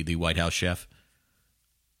be the White House chef?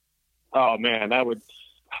 Oh man,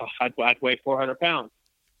 I'd weigh 400 pounds.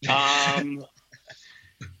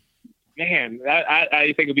 Man,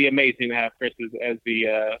 I think it'd be amazing to have Chris as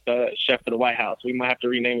the chef of the White House. We might have to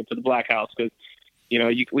rename it to the Black House because,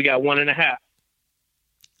 we got 1.5.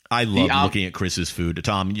 I love looking at Chris's food.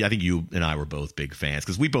 Tom, I think you and I were both big fans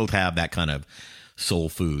because we both have that kind of soul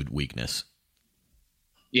food weakness.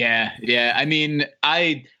 Yeah. I mean,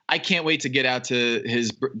 I can't wait to get out to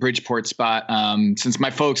his Bridgeport spot. Since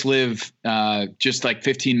my folks live just like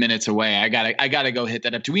 15 minutes away, I gotta go hit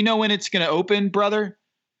that up. Do we know when it's gonna open, brother?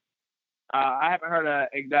 I haven't heard an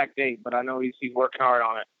exact date, but I know he's working hard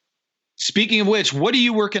on it. Speaking of which, what are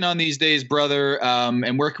you working on these days, brother?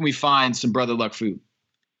 And where can we find some Brother Luck food?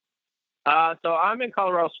 So I'm in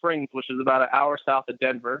Colorado Springs, which is about an hour south of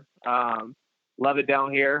Denver. Love it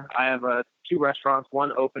down here. I have 2 restaurants,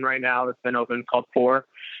 one open right now that's been open called Four.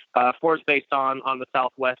 Four is based on the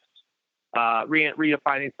Southwest,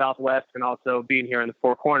 redefining Southwest and also being here in the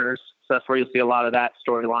Four Corners. So that's where you'll see a lot of that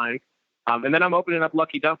storyline. And then I'm opening up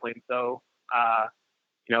Lucky Dumpling. So,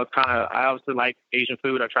 it's kind of, I obviously like Asian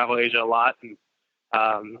food. I travel Asia a lot. And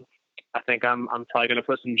I think I'm probably going to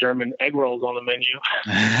put some German egg rolls on the menu.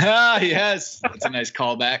 Yes. That's a nice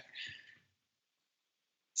callback.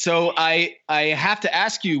 So I have to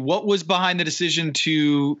ask you, what was behind the decision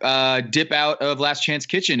to dip out of Last Chance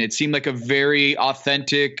Kitchen? It seemed like a very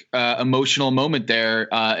authentic, emotional moment there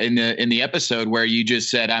in the episode where you just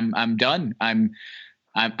said, "I'm done. I'm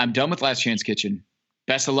done with Last Chance Kitchen.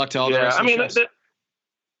 Best of luck to all the rest of the shows."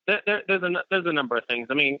 There's a number of things.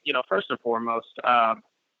 I mean, first and foremost, who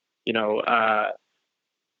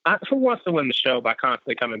wants to win the show by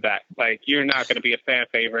constantly coming back? Like, you're not going to be a fan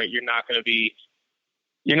favorite. You're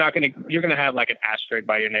going to have like an asterisk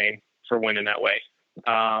by your name for winning that way.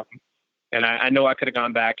 And I know I could have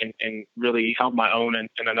gone back and really held my own in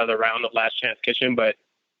another round of Last Chance Kitchen, but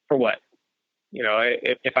for what?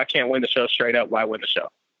 If I can't win the show straight up, why win the show?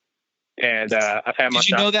 And I've had my Did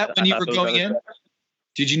you know that when you were going in?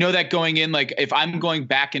 Did you know that going in, like, if I'm going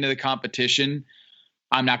back into the competition,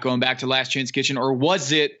 I'm not going back to Last Chance Kitchen? Or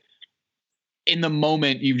was it in the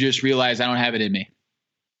moment you just realized I don't have it in me?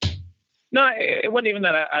 No, it wasn't even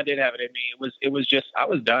that I did have it in me. It was just, I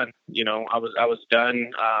was done. I was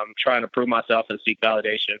done trying to prove myself and seek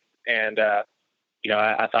validation. And,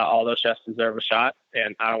 I thought all those chefs deserve a shot,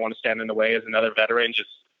 and I don't want to stand in the way as another veteran, just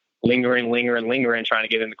lingering, trying to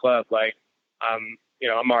get in the club. Like, I'm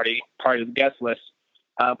already part of the guest list.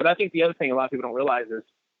 But I think the other thing a lot of people don't realize is,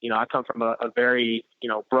 I come from a very,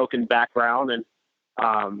 broken background, and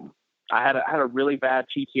I had a really bad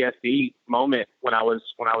PTSD moment when I was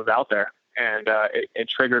out there, and it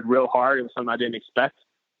triggered real hard. It was something I didn't expect,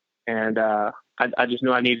 and I just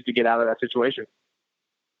knew I needed to get out of that situation.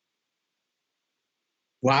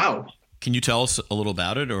 Wow. Can you tell us a little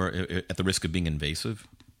about it, or at the risk of being invasive?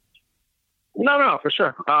 No, for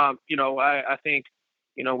sure. I think,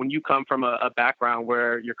 when you come from a background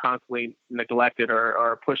where you're constantly neglected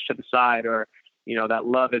or pushed to the side, or, that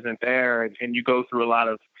love isn't there, and you go through a lot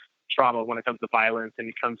of trauma when it comes to violence and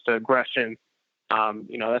it comes to aggression,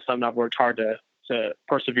 that's something I've worked hard to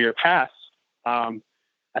persevere past. I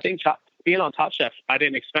think being on Top Chef, I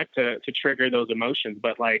didn't expect to trigger those emotions,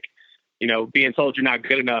 but like, being told you're not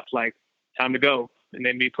good enough, like, time to go, and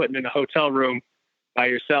then be put in a hotel room by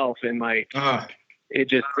yourself, and like,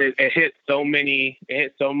 it hit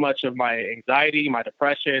so much of my anxiety, my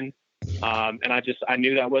depression. And I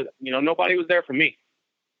knew that was, nobody was there for me.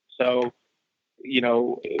 So,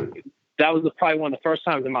 that was probably one of the first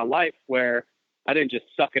times in my life where I didn't just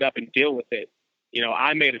suck it up and deal with it.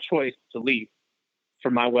 I made a choice to leave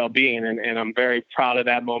for my well-being, and I'm very proud of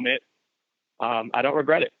that moment. I don't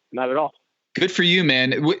regret it. Not at all. Good for you,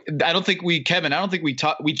 man. I don't think we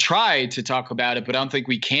tried to talk about it, but I don't think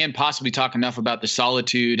we can possibly talk enough about the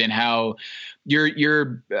solitude and how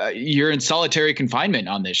you're in solitary confinement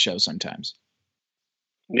on this show sometimes.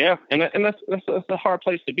 Yeah. And that's a hard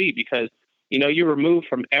place to be, because, you're removed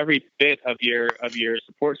from every bit of your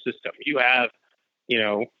support system. You have,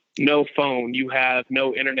 no phone, you have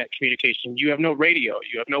no internet communication, you have no radio,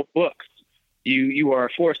 you have no books. You are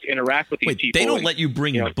forced to interact with these people. They don't let you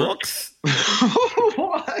bring books?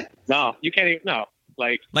 What? No, you can't even. No,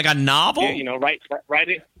 like a novel. Write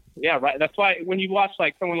it. Yeah, right. That's why when you watch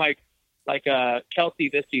like someone like Kelsey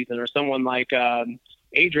this season, or someone like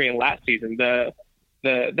Adrian last season,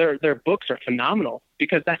 their books are phenomenal,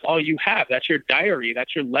 because that's all you have. That's your diary.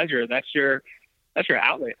 That's your ledger. That's your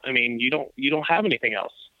outlet. I mean, you don't have anything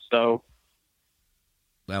else. So.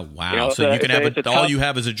 Oh, wow. So you can have it. All you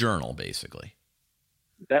have is a journal, basically.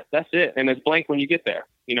 That's it. And it's blank when you get there,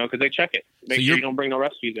 because they check it. Make sure you don't bring no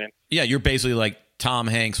recipes in. Yeah, you're basically like Tom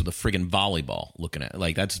Hanks with a friggin' volleyball looking at it.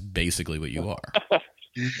 Like, that's basically what you are.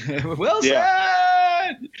 Well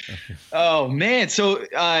said. Oh, man. So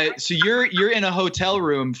you're in a hotel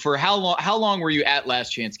room for how long? How long were you at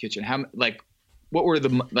Last Chance Kitchen? What were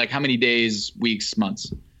how many days, weeks,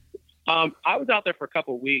 months? I was out there for a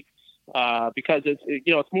couple of weeks. Because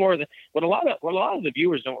it's more than what a lot of the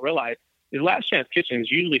viewers don't realize is Last Chance Kitchen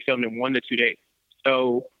is usually filmed in 1 to 2 days.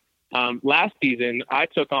 So last season I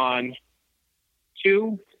took on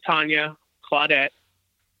Tanya, Claudette,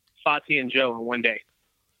 Fati, and Joe in 1 day.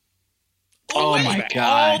 Oh my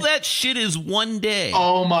God! All that shit is 1 day.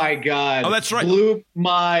 Oh my God! Oh, that's right. Blew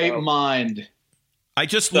my mind. I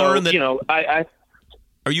just learned that.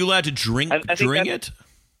 Are you allowed to drink it?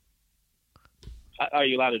 Are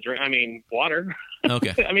you allowed to drink? I mean, water.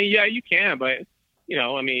 Okay. I mean, yeah, you can, but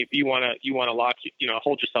if you want to lock,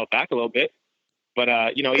 hold yourself back a little bit.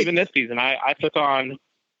 But even this season, I took on.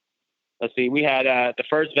 Let's see, we had the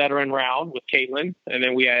first veteran round with Caitlin, and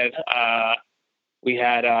then we had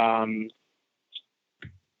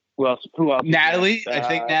who else? Natalie. I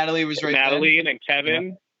think Natalie was right. Natalie, and then Kevin,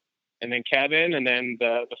 yeah. And then Kevin, and then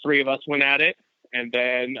the three of us went at it, and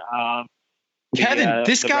then. Kevin,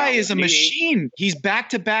 this guy is a machine. He's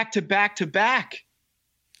back to back to back to back.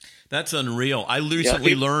 That's unreal. I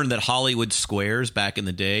recently learned that Hollywood Squares back in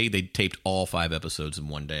the day, they taped all 5 episodes in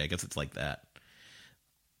one day. I guess it's like that.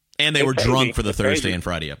 And they were drunk for the Thursday and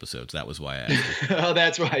Friday episodes. That was why I asked. Oh,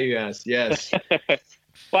 that's why you asked. Yes.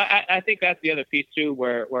 Well, I think that's the other piece too,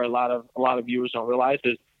 where a lot of viewers don't realize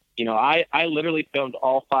is, I literally filmed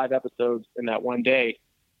all 5 episodes in that one day.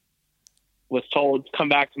 Was told, come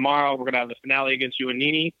back tomorrow. We're gonna have the finale against you and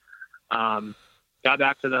Nene. Got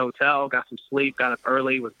back to the hotel, got some sleep, got up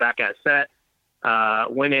early, was back at set.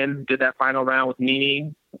 Went in, did that final round with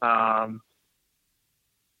Nene.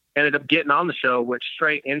 Ended up getting on the show, went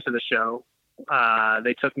straight into the show.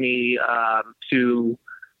 They took me to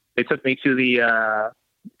the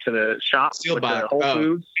shop with the Whole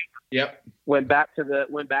Foods. Yep. Went back to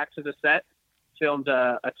the set, filmed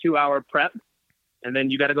a 2-hour prep, and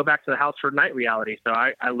then you got to go back to the house for night reality. So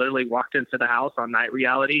I literally walked into the house on night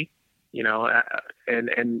reality,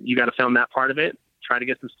 and you got to film that part of it, try to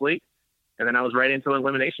get some sleep, and then I was right into an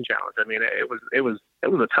elimination challenge. I mean, it was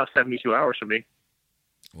a tough 72 hours for me.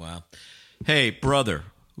 Wow. Hey, brother,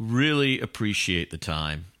 really appreciate the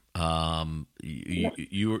time.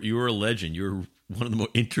 You were a legend. You're one of the more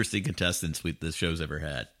interesting contestants this show's ever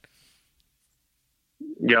had.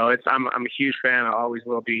 I'm a huge fan. I always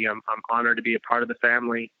will be. I'm honored to be a part of the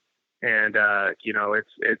family, and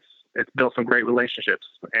it's built some great relationships,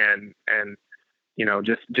 and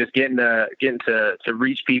just getting to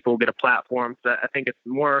reach people, get a platform. So I think it's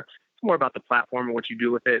more about the platform and what you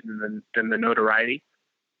do with it than the notoriety.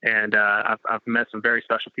 And I've met some very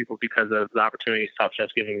special people because of the opportunities Top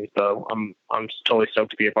Chef's giving me. So I'm totally stoked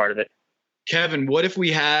to be a part of it. Kevin, what if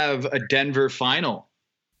we have a Denver final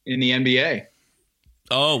in the NBA?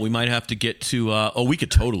 Oh, we might have to get to. We could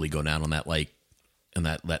totally go down on that,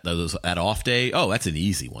 that off day. Oh, that's an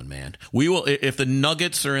easy one, man. We will if the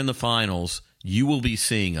Nuggets are in the finals. You will be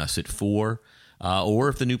seeing us at 4, or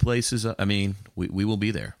if the new place is. We will be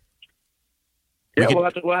there. Yeah, we'll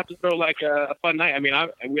have to throw like a fun night. I mean, I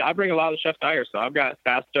bring a lot of the chefs out here, so I've got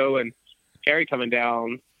Fasto and Carrie coming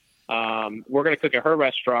down. We're going to cook at her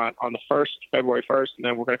restaurant on the 1st, February 1st, and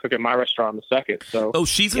then we're going to cook at my restaurant on the 2nd. So,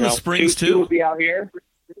 she's in the Springs too. Two will be out here.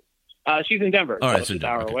 She's in Denver. All right, so it's an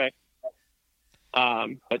hour away.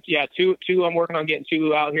 But yeah, two. I'm working on getting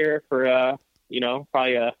 2 out here for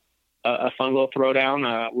probably a fun little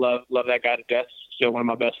throwdown. Love that guy to death. Still one of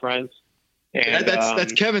my best friends. And,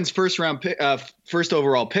 that's Kevin's first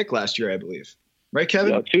overall pick last year, I believe. Right,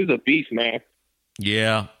 Kevin? 2's a beast, man.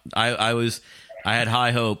 Yeah, I had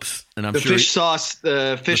high hopes, and I'm sure fish sauce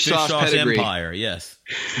pedigree. empire. Yes,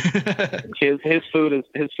 his food is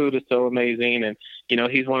so amazing, and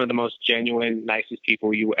he's one of the most genuine, nicest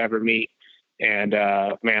people you will ever meet. And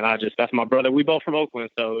man, that's my brother. We both from Oakland,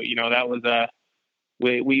 so that was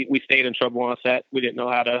we stayed in trouble on set. We didn't know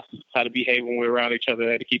how to behave when we were around each other.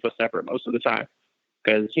 They had to keep us separate most of the time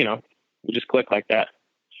because we just click like that.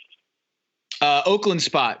 Oakland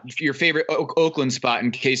spot, your favorite Oakland spot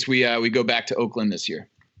in case we go back to Oakland this year.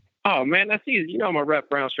 Oh man, that's easy. I'm a rep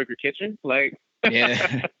Brown Stricker Kitchen. Like,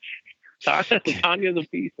 yeah, Tanya's a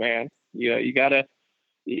beast, man. You gotta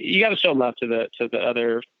show love to the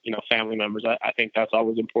other family members. I think that's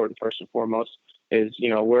always important first and foremost. Is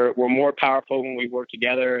we're more powerful when we work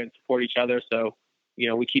together and support each other. So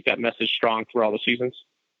we keep that message strong through all the seasons.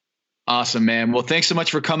 Awesome, man. Well, thanks so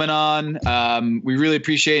much for coming on. We really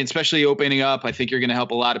appreciate it, especially opening up. I think you're going to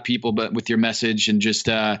help a lot of people, but with your message and just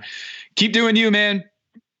keep doing you, man.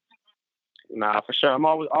 Nah, for sure. I'm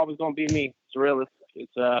always going to be me. It's real.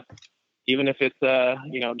 It's even if it's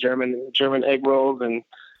German egg rolls and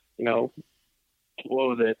what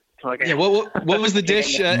was it? Yeah, what was the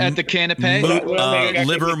dish at the canapé?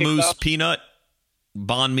 Liver mousse peanut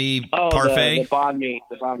banh mi parfait. The banh mi.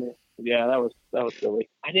 Yeah, that was silly.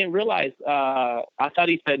 I didn't realize. I thought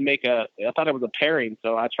he said I thought it was a pairing,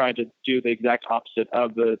 so I tried to do the exact opposite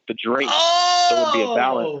of the drink. Oh! So it would be a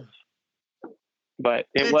balance. But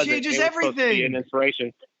it wasn't. Changes everything. Supposed to be an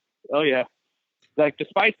inspiration. Oh yeah, like the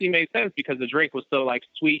spicy made sense because the drink was so like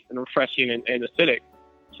sweet and refreshing and acidic.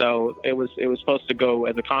 So it was supposed to go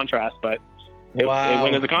as a contrast, but it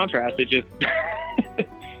went as a contrast. It just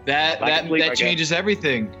that changes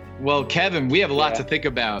everything. Well, Kevin, we have a lot to think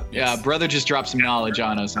about. Yes. Brother just dropped some knowledge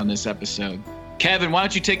on us on this episode. Kevin, why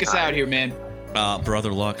don't you take us out here, man?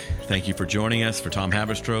 Brother Luck, thank you for joining us. For Tom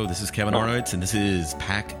Haberstroh, this is Kevin Arnowitz, and this is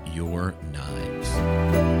Pack Your Knives.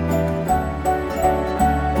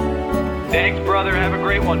 Thanks, brother. Have a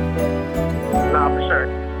great one. Nah, for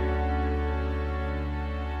sure.